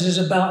happens is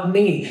about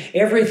me.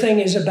 Everything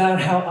is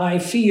about how I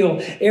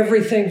feel.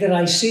 Everything that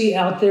I see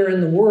out there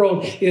in the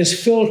world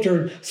is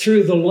filtered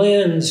through the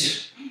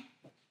lens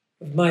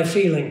of my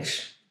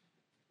feelings.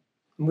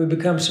 And we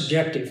become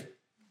subjective.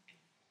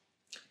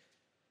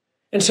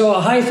 And so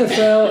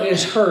Ahithophel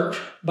is hurt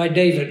by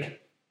David.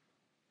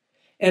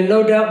 And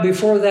no doubt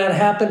before that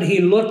happened, he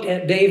looked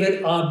at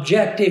David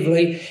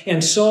objectively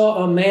and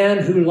saw a man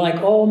who, like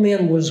all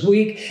men, was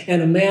weak,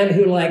 and a man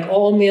who, like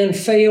all men,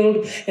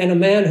 failed, and a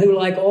man who,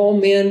 like all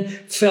men,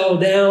 fell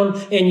down,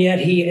 and yet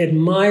he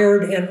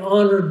admired and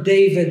honored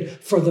David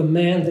for the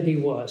man that he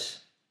was.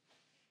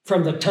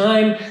 From the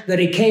time that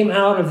he came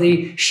out of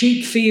the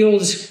sheep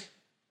fields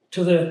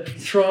to the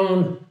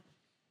throne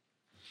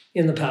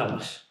in the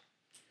palace.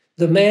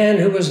 The man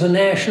who was the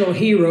national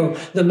hero,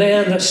 the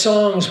man that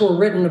songs were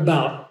written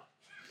about,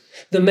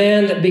 the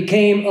man that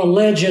became a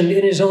legend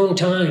in his own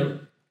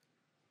time.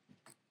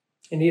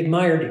 And he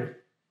admired him.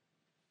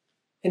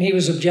 And he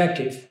was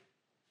objective.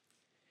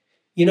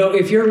 You know,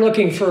 if you're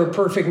looking for a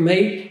perfect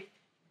mate,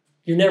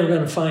 you're never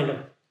going to find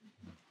him.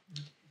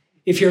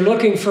 If you're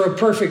looking for a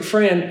perfect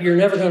friend, you're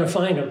never going to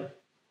find him.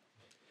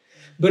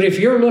 But if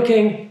you're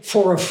looking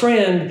for a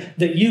friend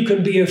that you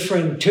can be a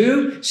friend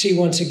to, see,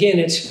 once again,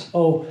 it's,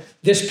 oh,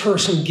 this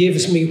person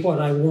gives me what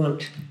I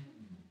want.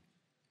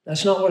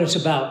 That's not what it's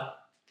about.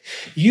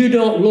 You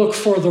don't look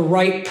for the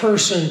right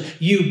person,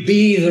 you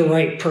be the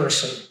right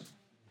person.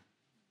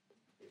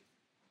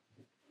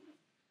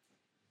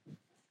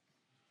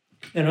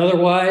 And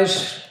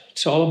otherwise,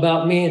 it's all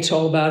about me, it's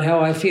all about how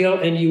I feel,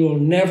 and you will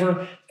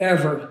never,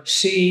 ever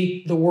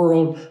see the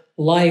world,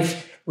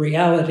 life,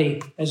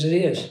 reality as it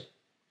is.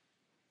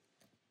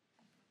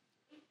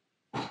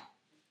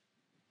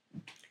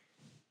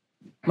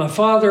 My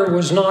father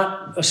was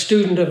not a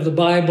student of the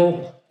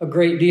Bible a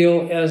great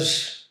deal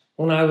as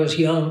when I was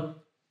young,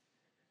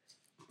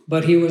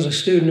 but he was a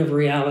student of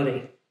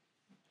reality.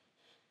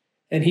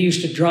 And he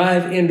used to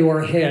drive into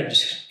our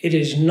heads. It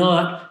is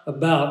not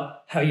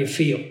about how you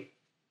feel.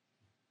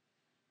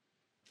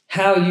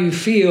 How you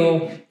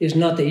feel is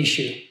not the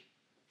issue.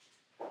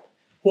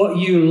 What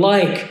you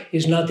like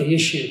is not the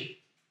issue.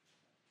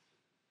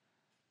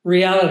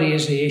 Reality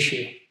is the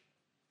issue.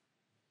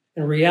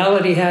 And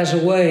reality has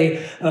a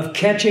way of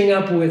catching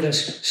up with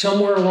us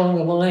somewhere along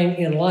the line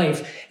in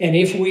life. And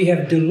if we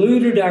have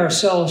deluded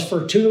ourselves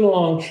for too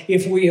long,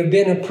 if we have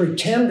been a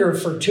pretender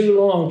for too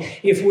long,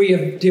 if we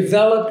have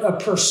developed a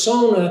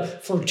persona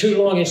for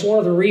too long, it's one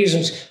of the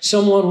reasons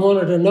someone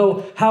wanted to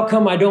know, how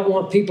come I don't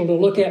want people to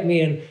look at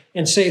me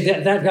and say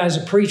that guy's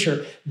a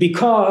preacher?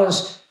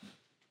 Because,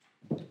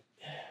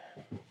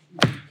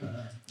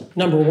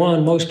 number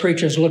one, most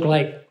preachers look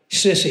like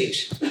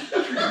sissies.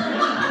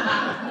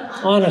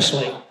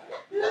 Honestly,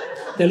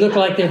 they look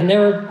like they've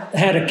never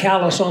had a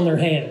callus on their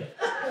hand.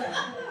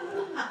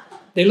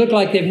 They look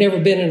like they've never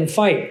been in a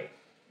fight.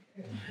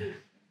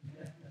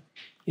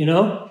 You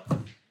know?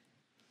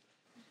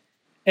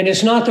 And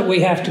it's not that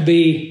we have to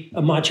be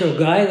a macho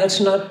guy.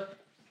 That's not,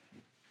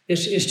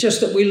 it's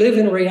just that we live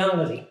in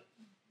reality.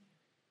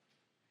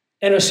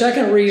 And a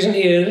second reason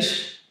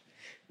is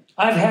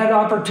I've had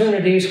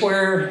opportunities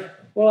where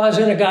Well, I was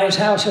in a guy's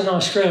house in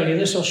Australia.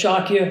 This will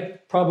shock you.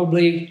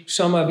 Probably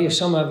some of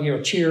you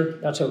will cheer.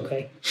 That's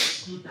okay.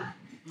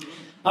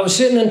 I was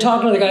sitting and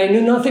talking to the guy. He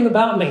knew nothing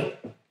about me.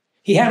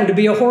 He happened to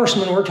be a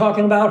horseman. We're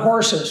talking about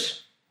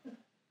horses.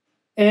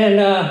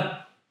 And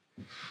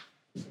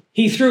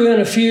he threw in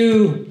a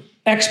few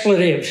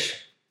expletives.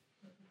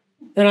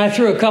 And I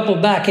threw a couple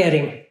back at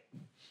him.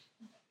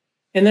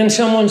 And then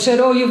someone said,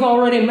 "Oh, you've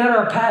already met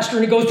our pastor."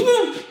 And he goes,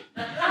 "Boom."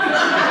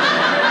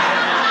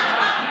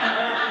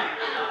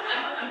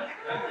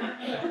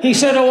 He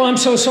said, "Oh, I'm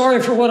so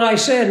sorry for what I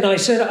said." And I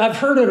said, "I've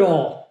heard it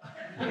all.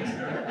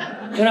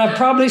 And I've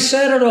probably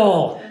said it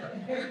all."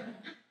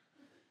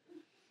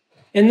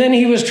 And then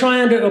he was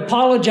trying to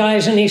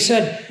apologize, and he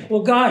said,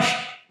 "Well, gosh,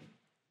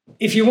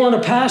 if you want a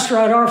pastor,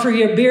 I'd offer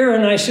you a beer."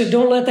 And I said,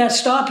 "Don't let that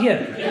stop you."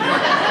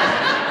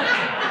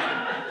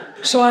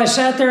 So I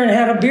sat there and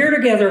had a beer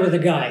together with the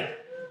guy.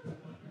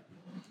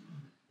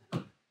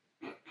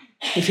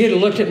 If he'd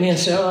have looked at me and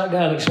said, "Oh, that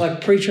guy looks like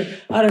a preacher,"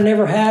 I'd have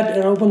never had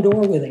an open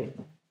door with him.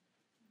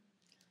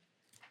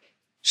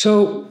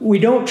 So we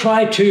don't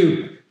try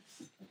to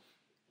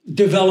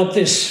develop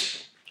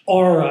this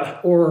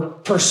aura or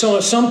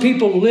persona. Some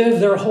people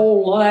live their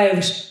whole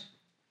lives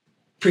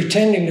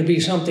pretending to be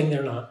something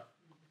they're not.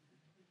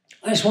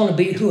 I just want to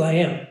be who I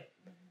am.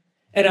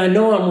 And I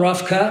know I'm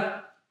rough cut.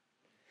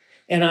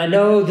 And I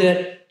know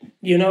that,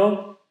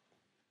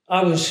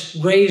 I was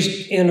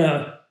raised in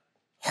a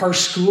harsh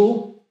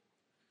school.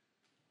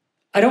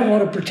 I don't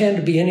want to pretend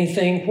to be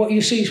anything. What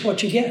you see is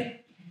what you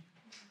get.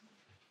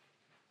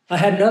 I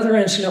had another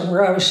incident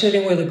where I was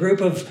sitting with a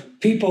group of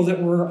people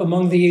that were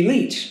among the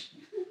elites.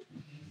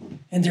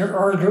 And they're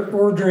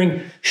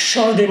ordering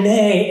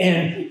Chardonnay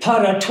and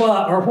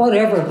Paratois or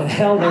whatever the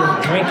hell they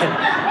were drinking.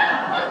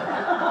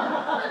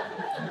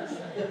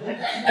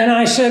 And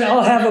I said,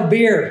 "I'll have a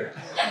beer."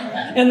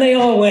 And they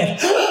all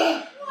went,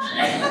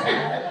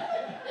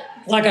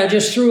 like I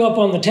just threw up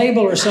on the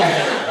table or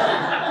something.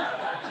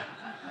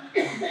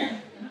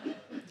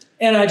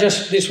 And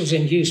this was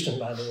in Houston,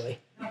 by the way.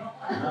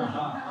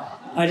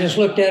 I just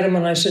looked at them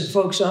and I said,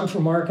 "Folks, I'm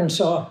from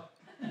Arkansas,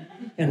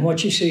 and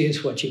what you see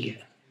is what you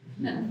get.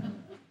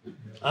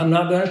 I'm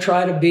not going to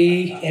try to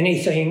be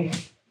anything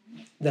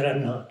that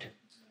I'm not.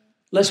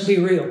 Let's be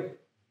real.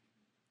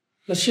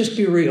 Let's just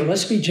be real.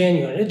 Let's be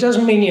genuine." It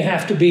doesn't mean you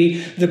have to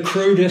be the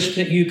crudest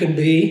that you can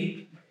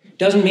be. It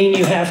doesn't mean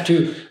you have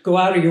to go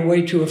out of your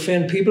way to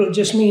offend people. It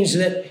just means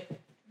that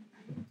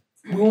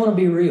we want to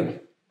be real.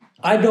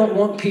 I don't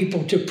want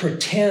people to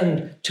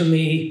pretend to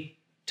me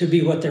to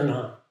be what they're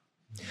not.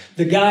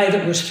 The guy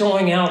that was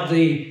throwing out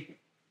the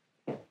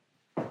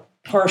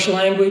harsh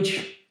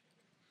language,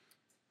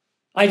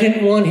 I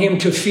didn't want him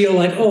to feel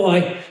like, "Oh,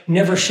 I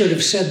never should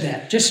have said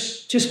that."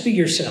 Just be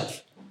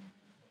yourself.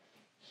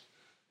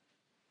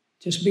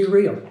 Just be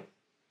real.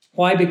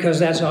 Why? Because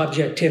that's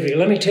objectivity.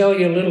 Let me tell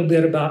you a little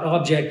bit about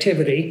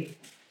objectivity.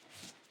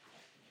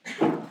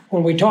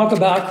 When we talk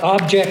about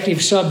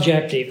objective,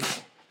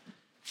 subjective,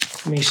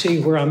 let me see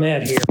where I'm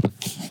at here.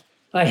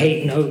 I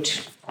hate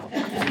notes.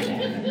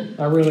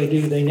 I really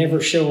do. They never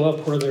show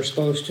up where they're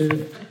supposed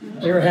to.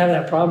 You ever have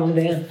that problem,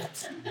 Dan?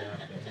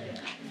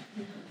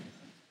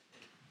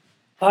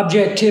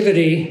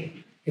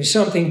 Objectivity is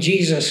something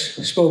Jesus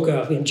spoke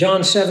of. In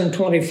John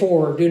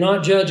 7:24, "Do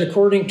not judge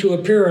according to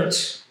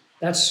appearance."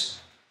 That's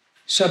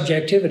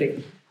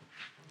subjectivity,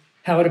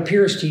 how it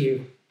appears to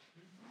you.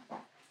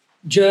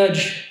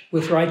 Judge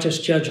with righteous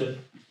judgment.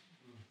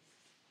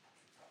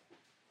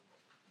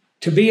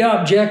 To be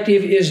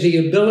objective is the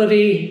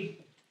ability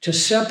to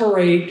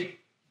separate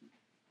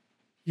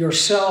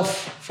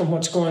yourself from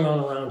what's going on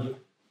around you.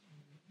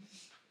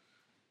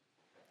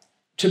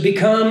 To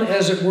become,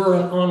 as it were,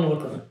 an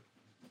onlooker.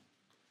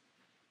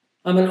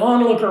 I'm an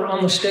onlooker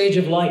on the stage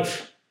of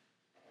life.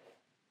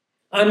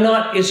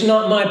 It's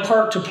not my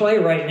part to play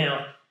right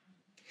now.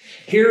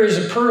 Here is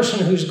a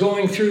person who's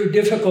going through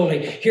difficulty.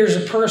 Here's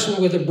a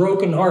person with a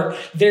broken heart.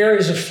 There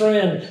is a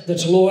friend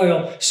that's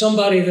loyal,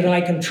 somebody that I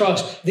can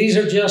trust. These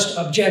are just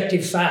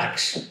objective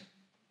facts.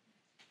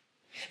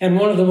 And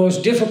one of the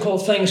most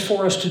difficult things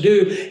for us to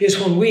do is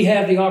when we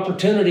have the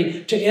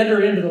opportunity to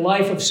enter into the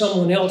life of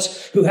someone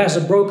else who has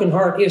a broken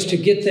heart, is to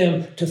get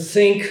them to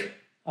think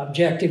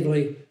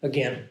objectively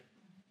again.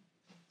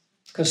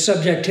 Because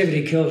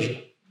subjectivity kills you.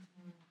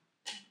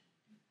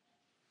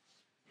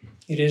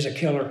 It is a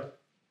killer.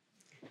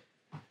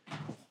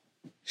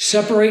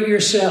 Separate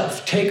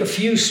yourself. Take a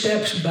few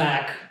steps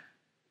back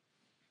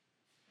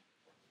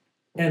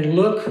and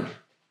look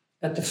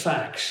at the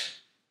facts.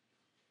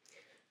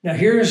 Now,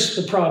 here's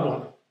the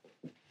problem.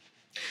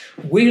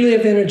 We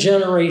live in a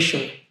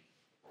generation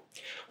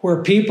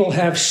where people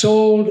have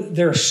sold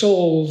their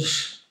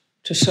souls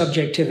to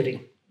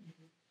subjectivity.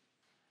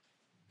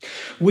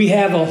 We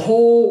have a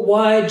whole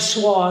wide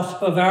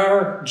swath of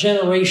our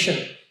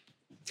generation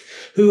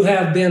who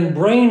have been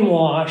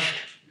brainwashed.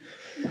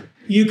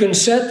 You can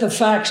set the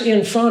facts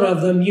in front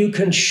of them. You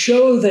can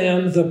show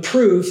them the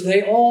proof.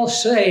 They all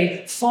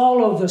say,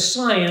 "Follow the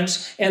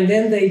science," and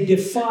then they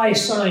defy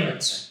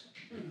science.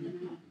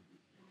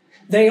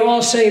 They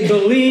all say,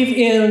 believe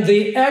in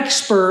the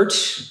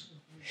experts,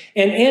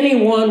 and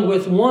anyone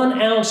with 1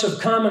 ounce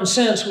of common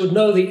sense would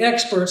know the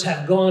experts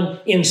have gone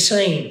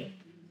insane.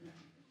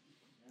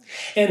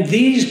 And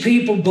these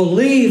people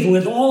believe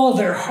with all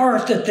their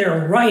heart that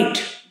they're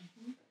right,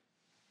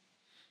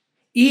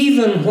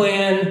 even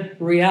when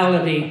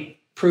reality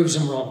proves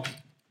them wrong.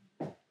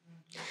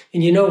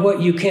 And you know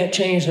what? You can't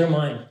change their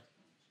mind.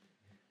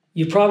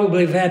 You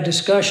probably have had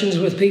discussions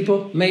with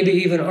people, maybe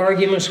even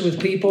arguments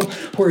with people,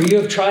 where you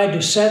have tried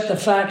to set the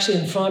facts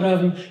in front of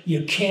them.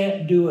 You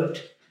can't do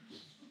it.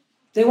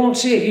 They won't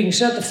see it. You can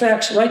set the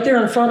facts right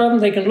there in front of them.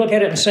 They can look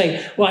at it and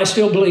say, well, I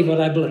still believe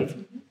what I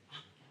believe.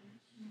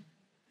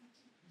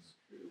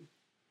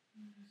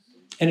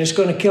 And it's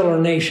going to kill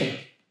our nation.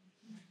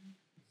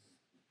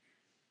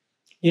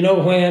 You know,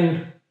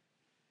 when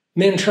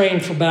men train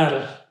for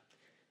battle,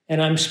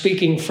 and I'm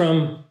speaking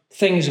from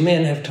things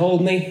men have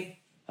told me,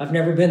 I've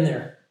never been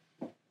there.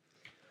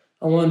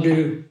 I wanted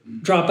to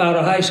drop out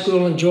of high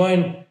school and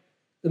join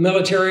the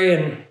military,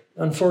 and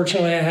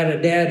unfortunately I had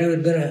a dad who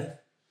had been a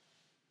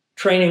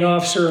training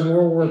officer in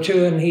World War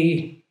II,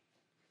 and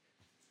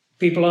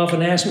people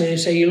often ask me, they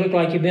say, you look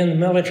like you've been in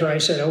the military. I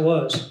said, I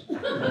was,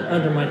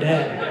 under my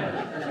dad.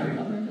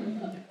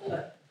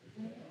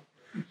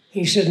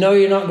 He said, no,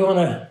 you're not going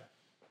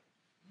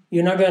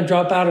to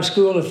drop out of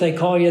school. If they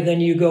call you, then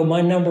you go.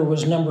 My number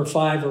was number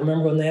 5.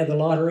 Remember when they had the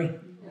lottery?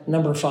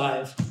 Number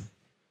 5.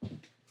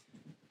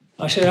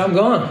 I said, I'm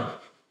gone.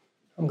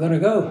 I'm going to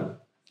go.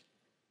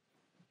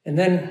 And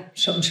then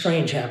something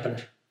strange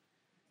happened.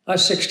 I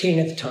was 16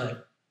 at the time.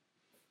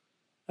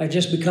 I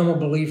just become a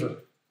believer.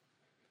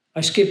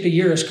 I skipped a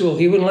year of school.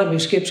 He wouldn't let me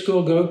skip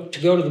school to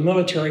go to the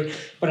military,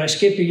 but I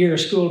skipped a year of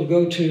school to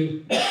go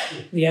to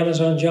the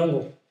Amazon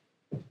jungle.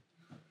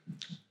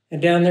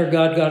 And down there,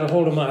 God got a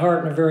hold of my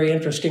heart in a very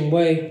interesting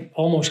way,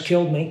 almost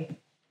killed me.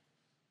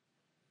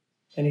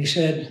 And he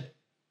said,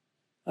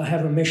 I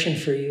have a mission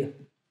for you.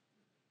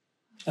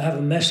 I have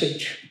a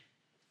message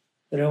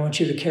that I want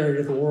you to carry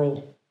to the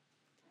world.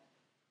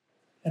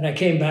 And I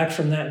came back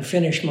from that and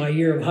finished my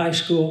year of high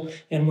school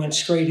and went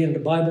straight into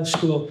Bible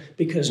school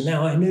because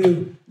now I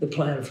knew the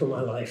plan for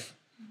my life.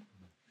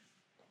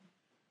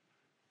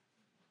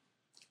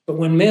 But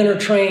when men are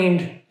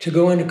trained to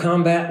go into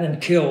combat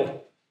and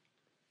kill,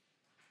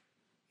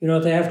 you know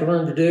what they have to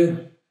learn to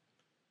do?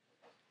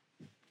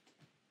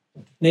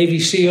 Navy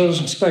SEALs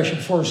and Special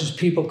Forces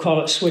people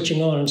call it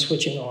switching on and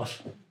switching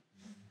off.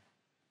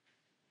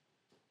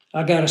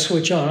 I got to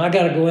switch on. I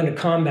got to go into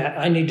combat.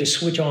 I need to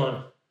switch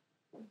on.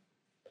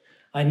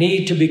 I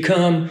need to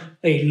become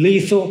a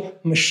lethal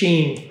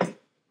machine.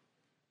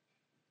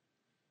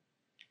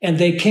 And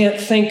they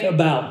can't think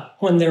about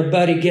when their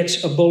buddy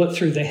gets a bullet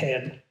through the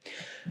head.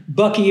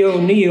 Bucky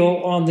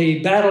O'Neill on the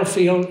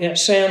battlefield at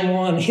San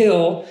Juan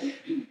Hill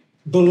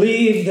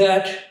believed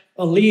that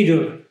a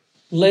leader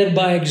led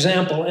by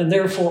example, and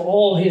therefore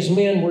all his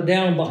men were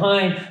down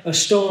behind a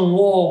stone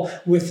wall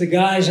with the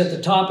guys at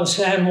the top of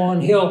San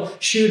Juan Hill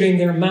shooting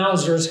their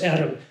Mausers at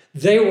him.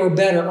 They were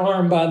better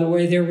armed, by the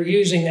way. They were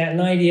using that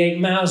 98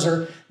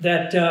 Mauser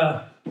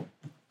that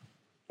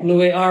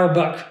Louis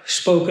Auerbach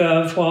spoke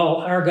of, while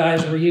our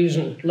guys were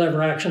using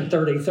lever-action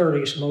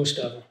 30-30s, most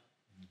of them.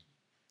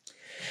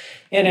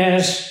 And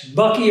as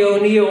Bucky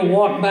O'Neill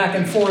walked back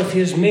and forth,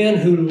 his men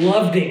who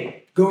loved him,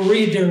 go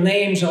read their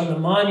names on the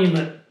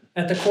monument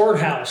at the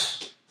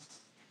courthouse.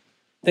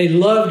 They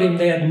loved him,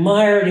 they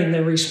admired him, they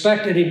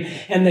respected him,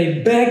 and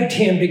they begged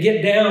him to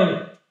get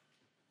down.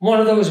 One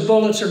of those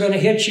bullets are going to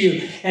hit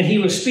you. And he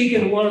was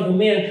speaking to one of the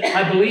men.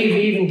 I believe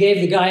he even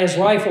gave the guy his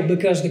rifle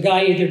because the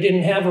guy either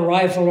didn't have a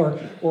rifle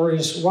or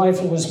his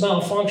rifle was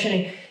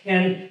malfunctioning.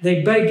 And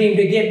they begged him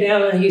to get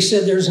down, and he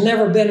said, there's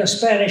never been a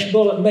Spanish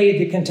bullet made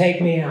that can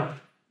take me out.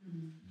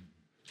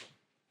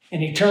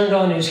 And he turned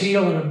on his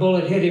heel, and a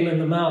bullet hit him in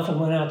the mouth and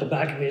went out the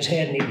back of his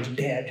head, and he was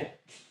dead.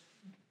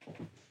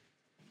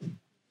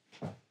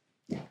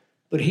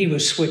 But he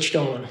was switched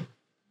on.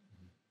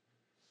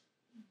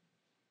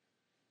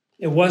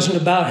 It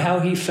wasn't about how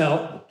he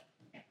felt.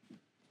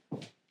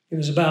 It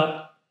was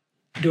about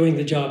doing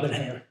the job at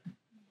hand.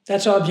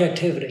 That's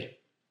objectivity.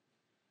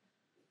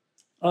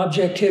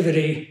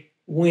 Objectivity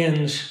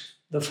wins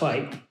the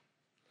fight.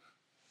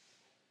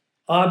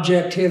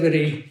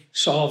 Objectivity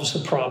solves the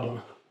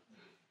problem.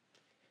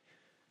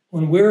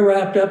 When we're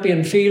wrapped up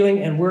in feeling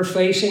and we're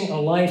facing a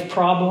life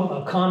problem,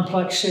 a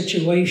complex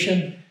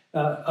situation,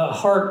 a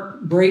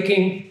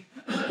heartbreaking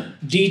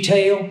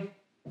detail,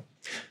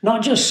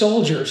 not just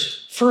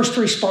soldiers, first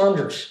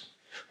responders.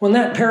 When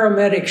that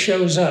paramedic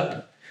shows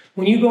up,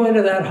 when you go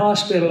into that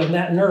hospital and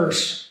that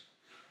nurse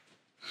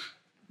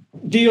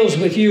deals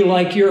with you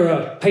like you're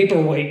a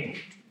paperweight,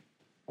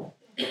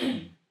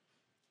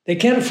 they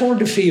can't afford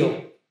to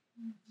feel.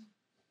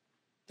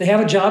 They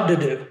have a job to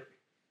do.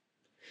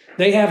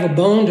 They have a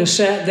bone to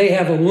set. They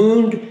have a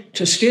wound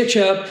to stitch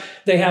up.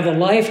 They have a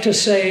life to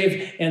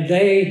save, and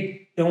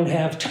they don't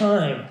have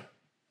time.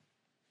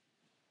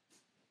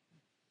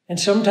 And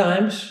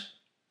sometimes,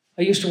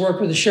 I used to work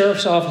with the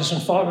sheriff's office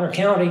in Faulkner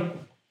County,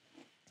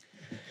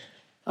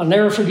 I'll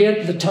never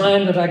forget the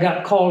time that I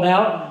got called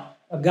out.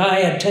 A guy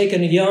had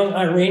taken a young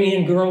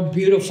Iranian girl,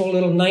 beautiful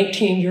little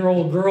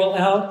 19-year-old girl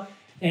out,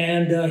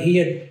 and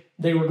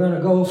they were going to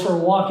go for a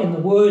walk in the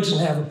woods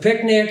and have a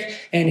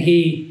picnic, and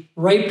he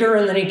raped her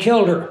and then he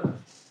killed her.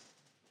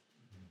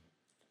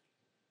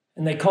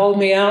 And they called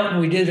me out and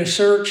we did a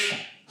search,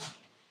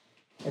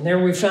 and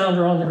there we found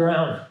her on the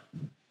ground.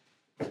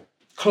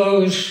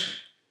 Clothes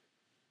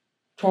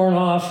torn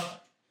off,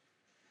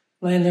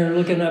 laying there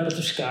looking up at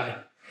the sky.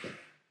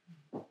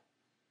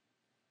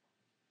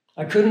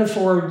 I couldn't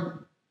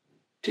afford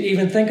to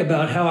even think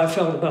about how I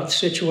felt about the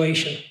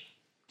situation.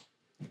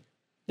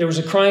 There was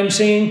a crime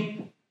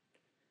scene.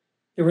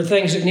 There were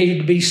things that needed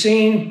to be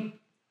seen,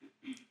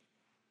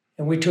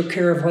 and we took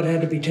care of what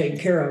had to be taken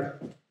care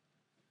of.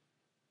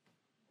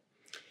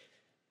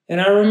 And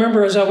I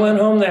remember as I went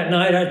home that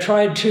night, I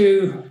tried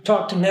to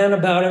talk to Nan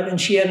about it, and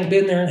she hadn't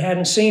been there and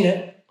hadn't seen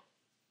it.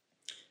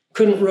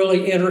 Couldn't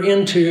really enter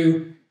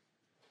into.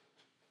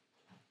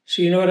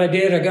 So you know what I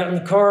did? I got in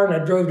the car and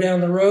I drove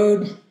down the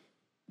road,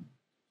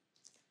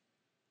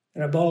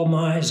 and I bawled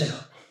my eyes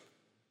out.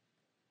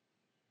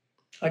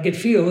 I could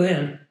feel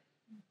then,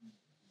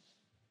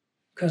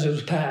 because it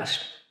was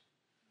past.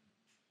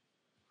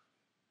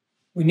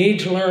 We need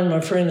to learn, my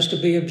friends, to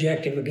be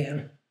objective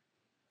again.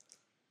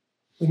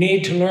 We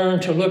need to learn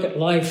to look at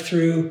life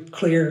through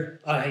clear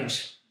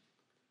eyes.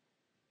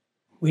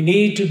 We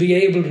need to be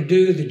able to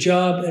do the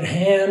job at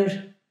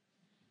hand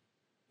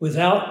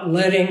without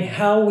letting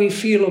how we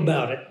feel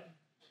about it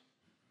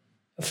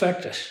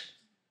affect us.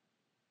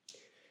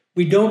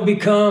 We don't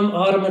become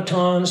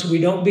automatons. We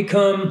don't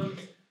become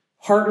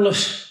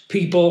heartless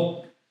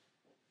people.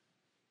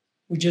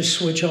 We just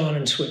switch on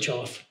and switch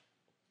off.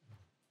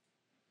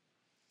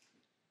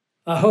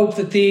 I hope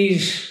that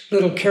these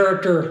little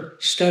character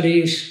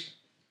studies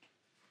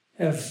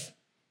have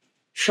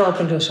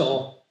sharpened us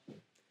all.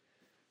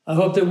 I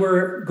hope that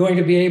we're going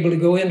to be able to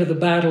go into the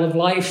battle of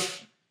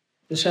life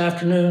this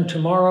afternoon,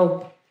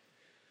 tomorrow,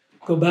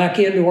 go back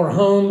into our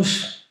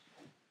homes.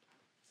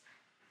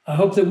 I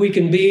hope that we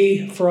can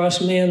be, for us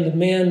men, the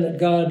men that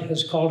God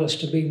has called us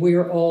to be. We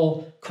are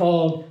all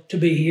called to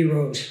be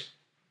heroes.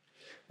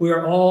 We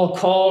are all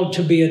called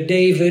to be a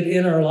David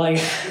in our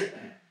life.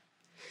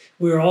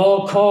 We are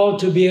all called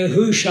to be a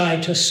Hushai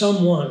to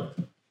someone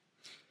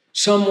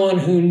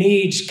who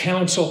needs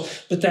counsel,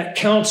 but that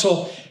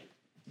counsel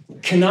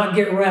cannot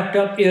get wrapped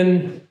up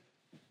in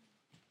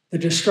the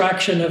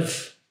distraction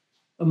of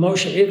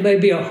emotion. It may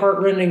be a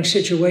heart-rending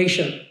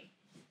situation.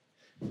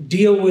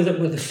 Deal with it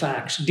with the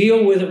facts.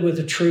 Deal with it with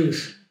the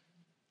truth.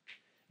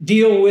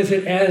 Deal with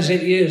it as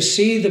it is.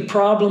 See the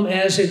problem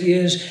as it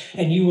is,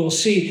 and you will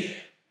see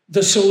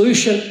the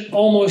solution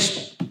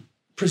almost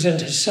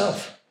present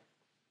itself.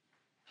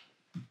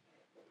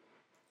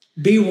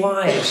 Be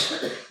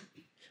wise.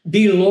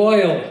 Be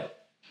loyal.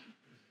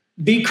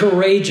 Be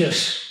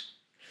courageous.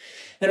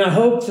 And I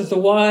hope that the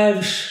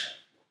wives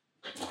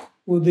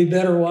will be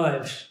better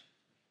wives.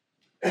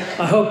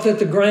 I hope that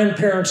the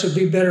grandparents will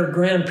be better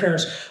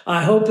grandparents.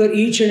 I hope that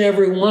each and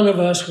every one of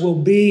us will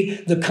be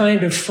the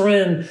kind of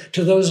friend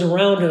to those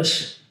around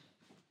us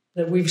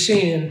that we've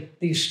seen in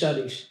these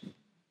studies.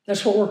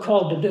 That's what we're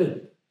called to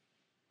do.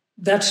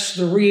 That's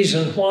the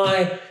reason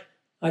why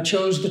I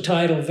chose the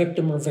title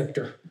Victim or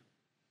Victor.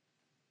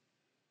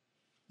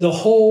 The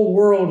whole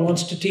world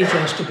wants to teach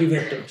us to be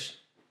victims.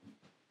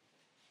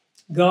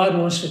 God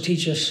wants to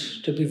teach us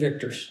to be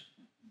victors.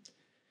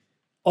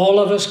 All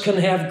of us can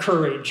have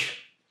courage.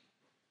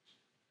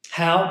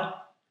 How?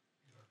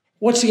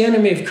 What's the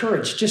enemy of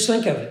courage? Just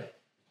think of it.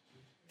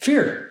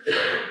 Fear.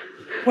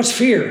 What's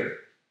fear?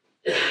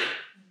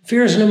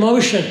 Fear is an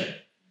emotion.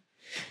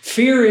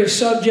 Fear is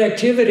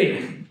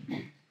subjectivity.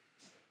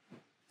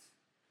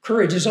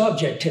 Courage is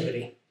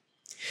objectivity.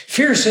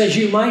 Fear says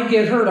you might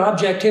get hurt.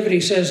 Objectivity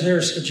says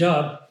there's a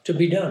job to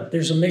be done.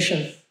 There's a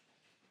mission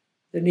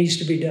that needs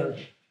to be done.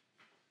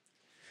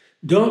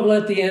 Don't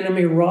let the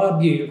enemy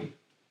rob you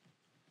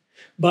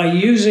by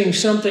using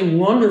something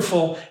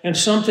wonderful and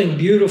something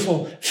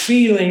beautiful,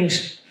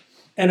 feelings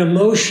and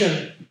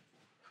emotion.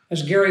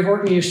 As Gary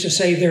Horton used to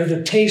say, they're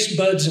the taste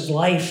buds of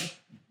life.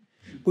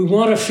 We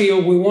want to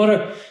feel, we want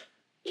to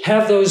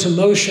have those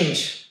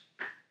emotions,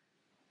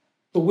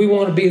 but we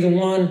want to be the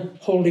one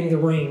holding the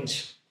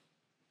reins.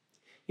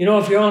 You know,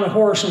 if you're on a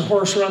horse and the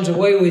horse runs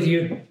away with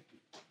you,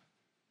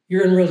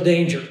 you're in real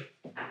danger.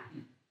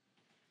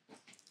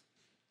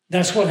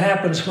 That's what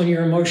happens when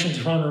your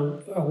emotions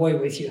run away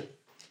with you.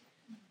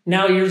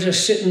 Now you're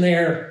just sitting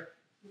there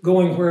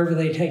going wherever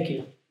they take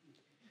you.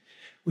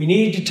 We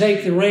need to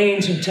take the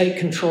reins and take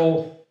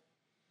control.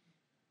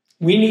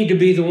 We need to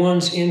be the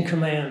ones in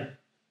command.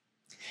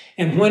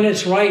 And when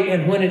it's right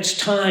and when it's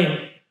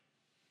time,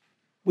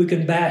 we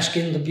can bask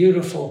in the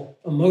beautiful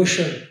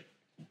emotion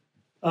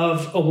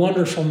of a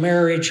wonderful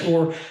marriage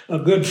or a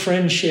good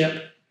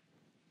friendship,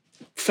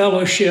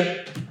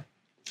 fellowship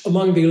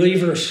among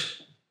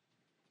believers.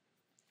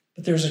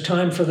 But there's a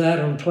time for that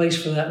and a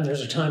place for that, and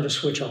there's a time to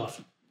switch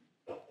off.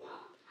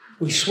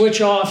 We switch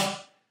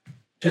off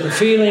to the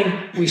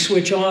feeling, we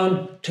switch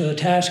on to the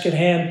task at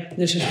hand.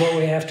 This is what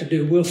we have to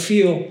do. We'll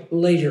feel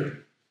later.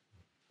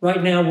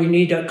 Right now, we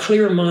need a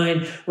clear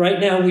mind. Right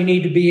now, we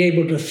need to be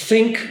able to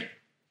think.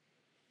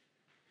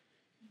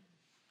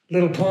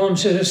 Little poem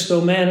says,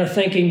 though man a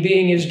thinking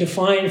being is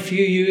defined,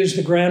 few use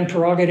the grand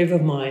prerogative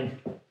of mind.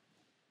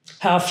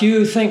 How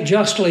few think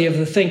justly of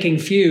the thinking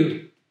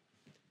few.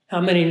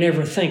 How many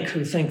never think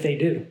who think they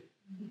do?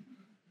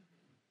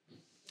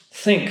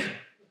 Think.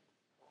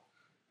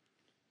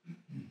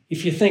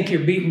 If you think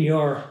you're beaten, you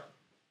are.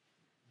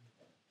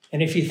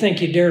 And if you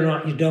think you dare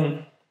not, you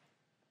don't.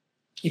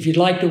 If you'd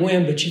like to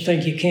win, but you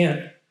think you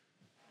can't,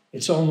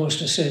 it's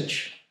almost a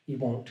cinch you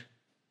won't.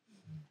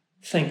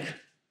 Think.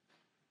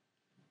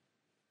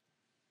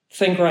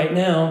 Think right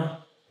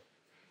now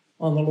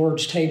on the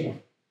Lord's table.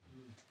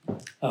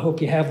 I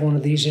hope you have one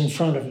of these in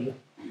front of you.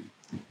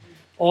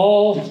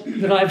 All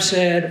that I've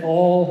said,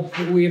 all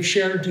that we have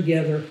shared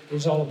together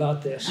is all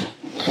about this.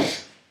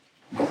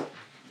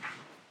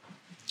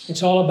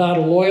 It's all about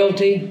a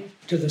loyalty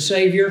to the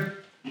Savior.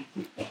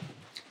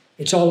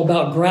 It's all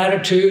about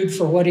gratitude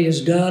for what He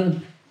has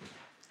done.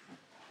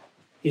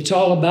 It's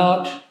all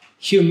about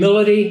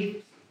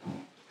humility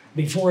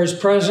before His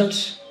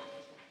presence.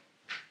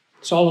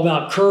 It's all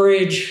about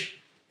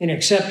courage in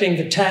accepting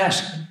the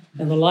task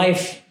and the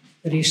life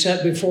that He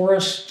set before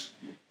us.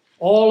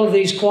 All of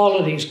these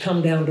qualities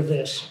come down to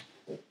this,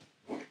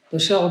 the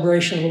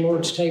celebration of the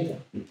Lord's table.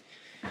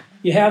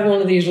 You have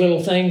one of these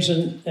little things,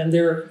 and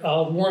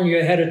I'll warn you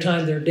ahead of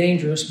time, they're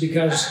dangerous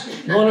because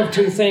one of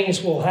two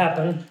things will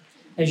happen.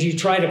 As you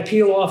try to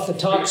peel off the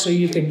top so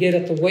you can get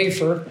at the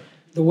wafer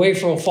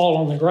will fall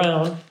on the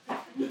ground.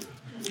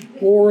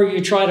 Or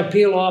you try to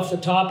peel off the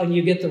top and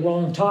you get the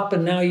wrong top,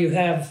 and now you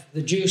have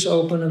the juice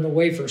open and the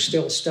wafer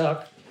still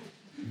stuck.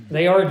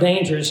 They are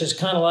dangerous. It's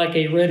kind of like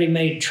a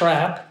ready-made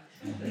trap.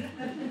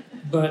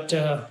 But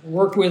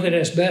work with it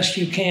as best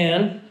you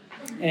can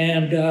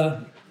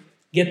and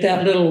get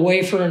that little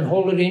wafer and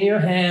hold it in your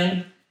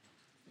hand.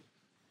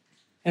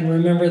 And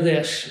remember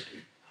this.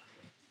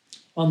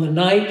 On the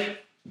night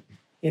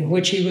in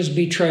which He was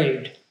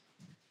betrayed,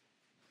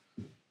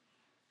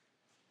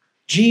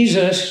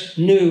 Jesus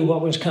knew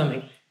what was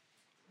coming.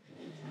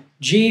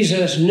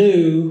 Jesus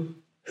knew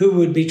who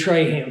would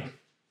betray Him.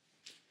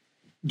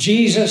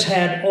 Jesus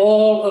had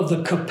all of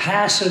the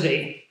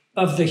capacity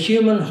of the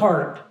human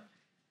heart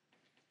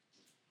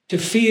to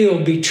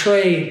feel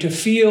betrayed, to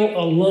feel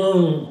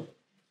alone.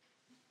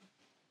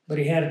 But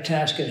He had a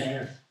task at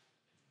hand.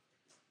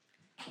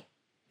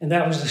 And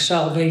that was the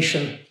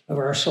salvation of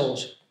our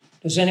souls.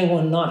 Does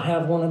anyone not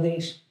have one of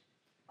these?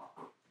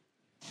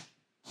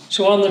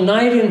 So on the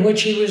night in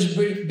which He was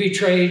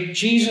betrayed,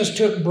 Jesus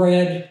took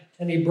bread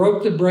and He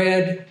broke the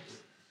bread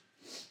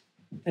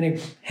and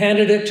He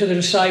handed it to the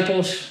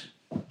disciples.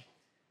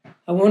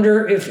 I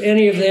wonder if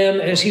any of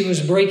them, as He was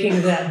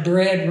breaking that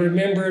bread,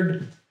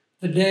 remembered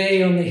the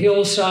day on the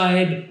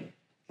hillside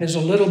as a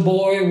little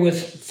boy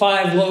with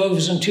 5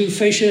 loaves and 2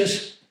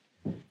 fishes,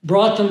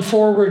 brought them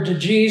forward to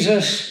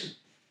Jesus,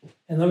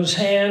 and those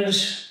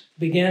hands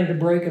began to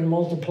break and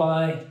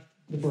multiply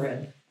the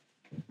bread.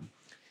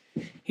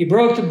 He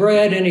broke the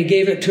bread and He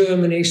gave it to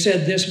him and He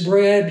said, "This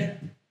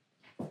bread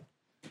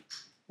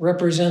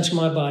represents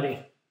my body,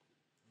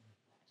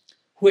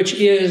 which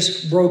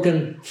is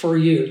broken for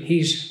you."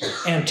 He's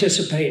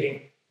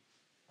anticipating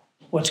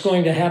what's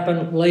going to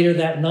happen later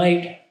that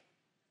night,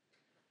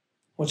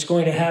 what's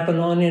going to happen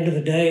on into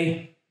the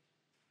day.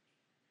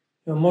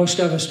 You know, most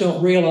of us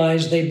don't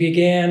realize they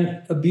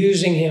began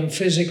abusing Him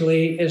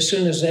physically as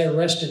soon as they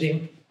arrested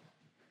Him.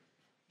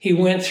 He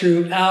went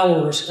through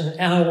hours and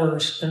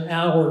hours and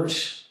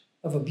hours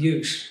of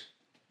abuse.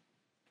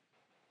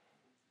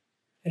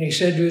 And He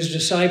said to His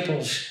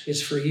disciples,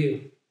 "It's for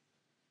you.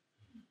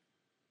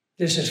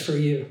 This is for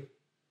you."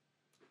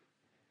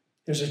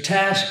 There's a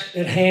task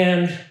at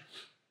hand.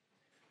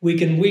 We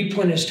can weep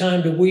when it's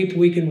time to weep.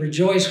 We can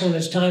rejoice when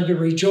it's time to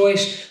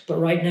rejoice.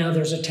 But right now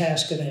there's a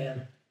task at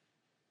hand.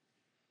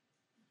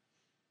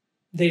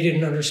 They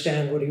didn't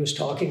understand what He was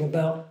talking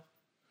about,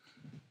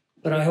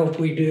 but I hope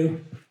we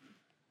do.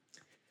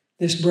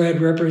 This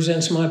bread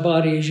represents my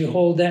body. As you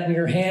hold that in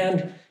your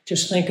hand,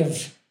 just think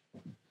of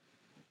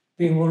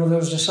being one of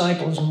those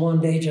disciples and one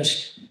day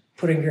just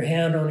putting your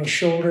hand on His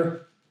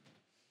shoulder,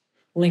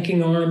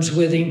 linking arms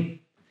with Him,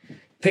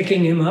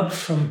 picking Him up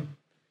from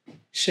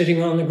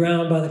sitting on the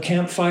ground by the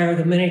campfire.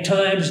 The many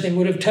times they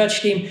would have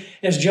touched Him,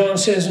 as John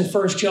says in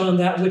 1 John,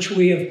 that which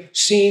we have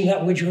seen,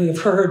 that which we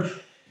have heard,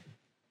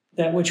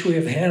 that which we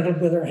have handled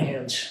with our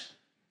hands.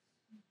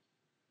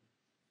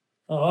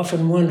 I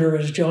often wonder,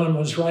 as John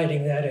was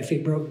writing that, if he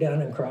broke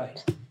down and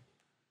cried.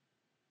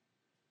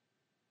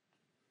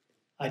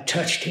 I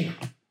touched Him.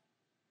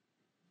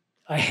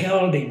 I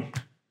held Him.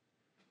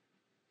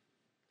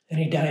 And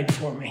He died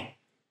for me.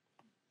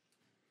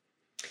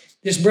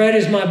 This bread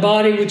is my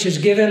body, which is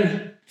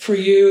given for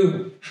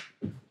you.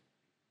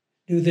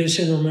 Do this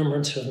in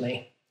remembrance of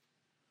me.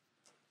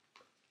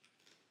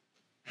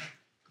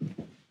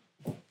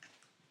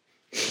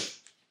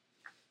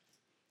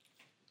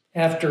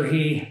 After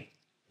He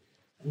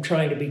I'm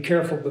trying to be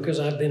careful because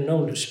I've been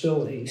known to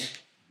spill these.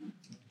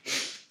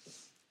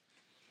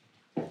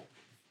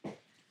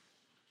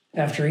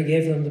 After he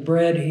gave them the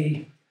bread,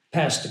 he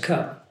passed the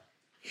cup.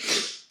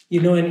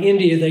 You know, in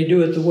India, they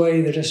do it the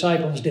way the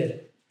disciples did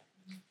it.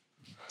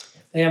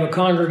 They have a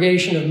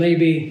congregation of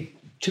maybe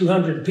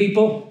 200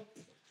 people.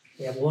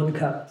 They have one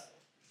cup.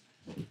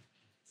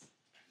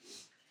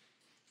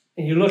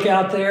 And you look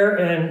out there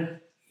and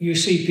you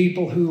see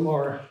people who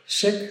are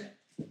sick.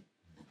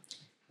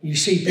 You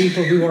see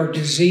people who are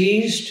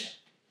diseased.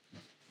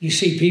 You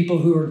see people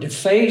who are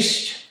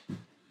defaced.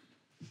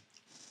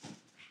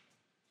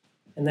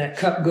 And that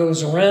cup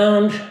goes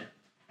around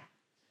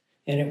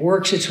and it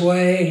works its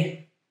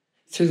way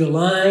through the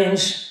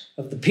lines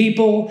of the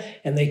people,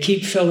 and they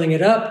keep filling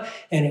it up,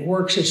 and it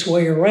works its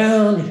way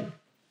around,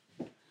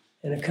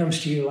 and it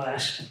comes to you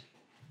last.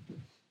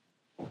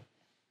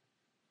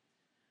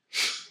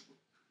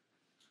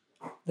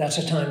 That's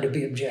a time to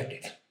be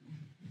objective.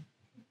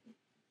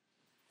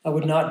 I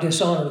would not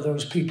dishonor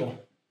those people.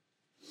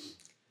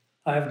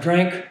 I have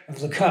drank of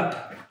the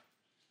cup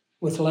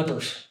with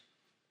lepers.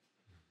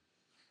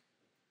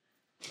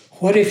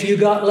 What if you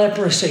got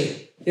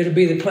leprosy? It'll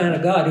be the plan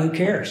of God. Who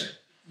cares?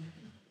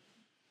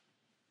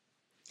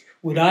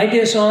 Would I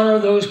dishonor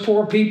those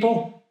poor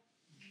people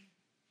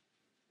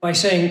by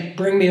saying,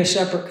 bring me a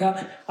separate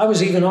cup? I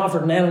was even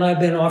offered, Nan and I have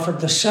been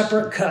offered the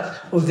separate cup.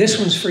 Oh, this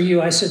one's for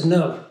you. I said,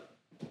 no.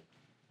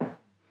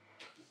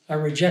 I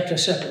reject a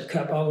separate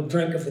cup. I will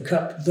drink of the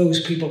cup those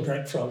people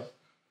drank from.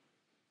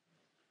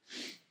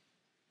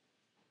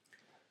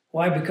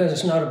 Why? Because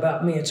it's not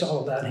about me. It's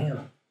all about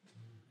him.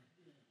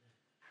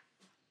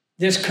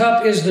 This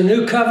cup is the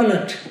new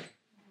covenant.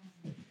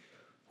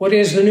 What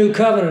is the new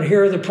covenant?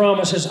 Here are the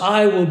promises.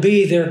 I will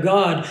be their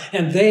God,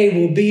 and they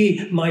will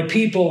be my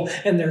people,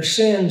 and their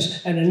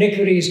sins and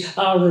iniquities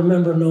I'll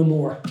remember no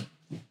more.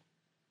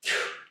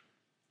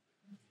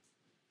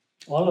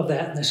 All of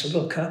that in this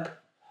little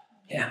cup?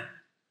 Yeah.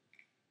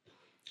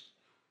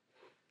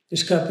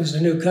 This cup is the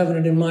new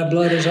covenant in my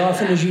blood. As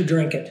often as you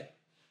drink it,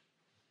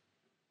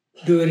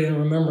 do it in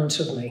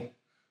remembrance of me.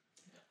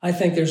 I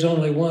think there's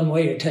only one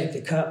way to take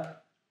the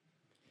cup,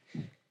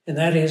 and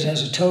that is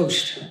as a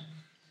toast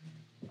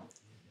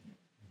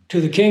to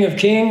the King of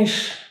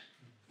Kings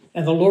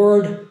and the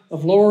Lord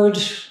of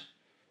Lords,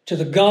 to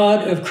the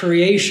God of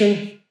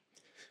creation,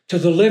 to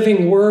the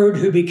living Word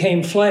who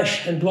became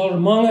flesh and dwelt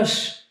among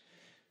us,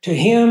 to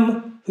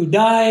him who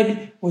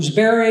died, was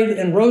buried,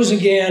 and rose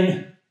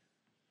again,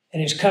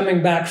 and is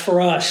coming back for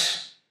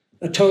us.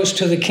 A toast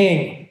to the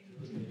King.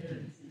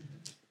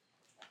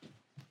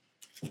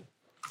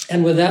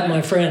 And with that,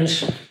 my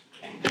friends,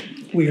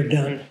 we are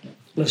done.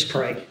 Let's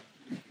pray.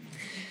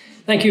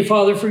 Thank you,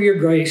 Father, for your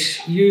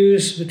grace.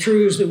 Use the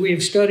truths that we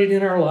have studied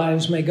in our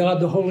lives. May God,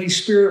 the Holy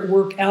Spirit,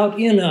 work out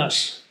in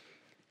us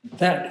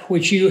that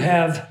which you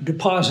have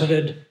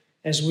deposited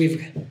as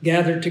we've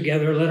gathered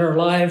together. Let our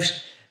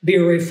lives be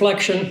a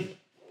reflection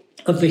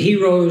of the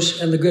heroes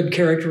and the good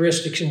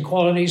characteristics and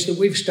qualities that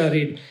we've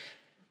studied.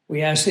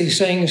 We ask these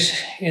things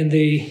in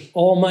the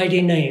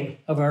almighty name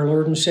of our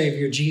Lord and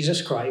Savior,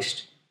 Jesus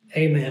Christ.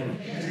 Amen.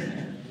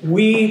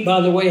 We,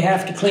 by the way,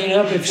 have to clean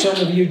up. If some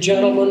of you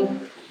gentlemen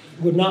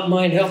would not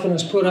mind helping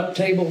us put up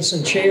tables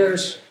and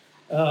chairs,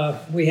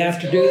 we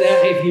have to do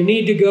that. If you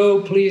need to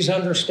go, please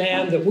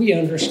understand that we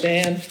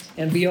understand,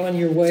 and be on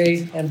your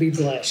way and be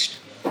blessed.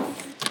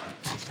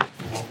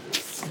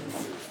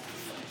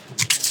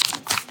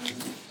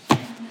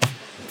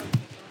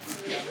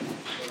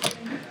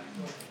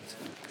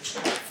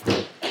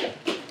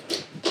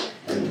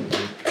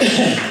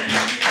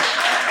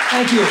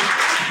 Thank you.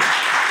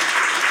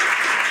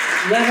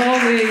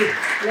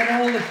 Let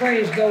all the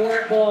praise go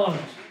where it belongs.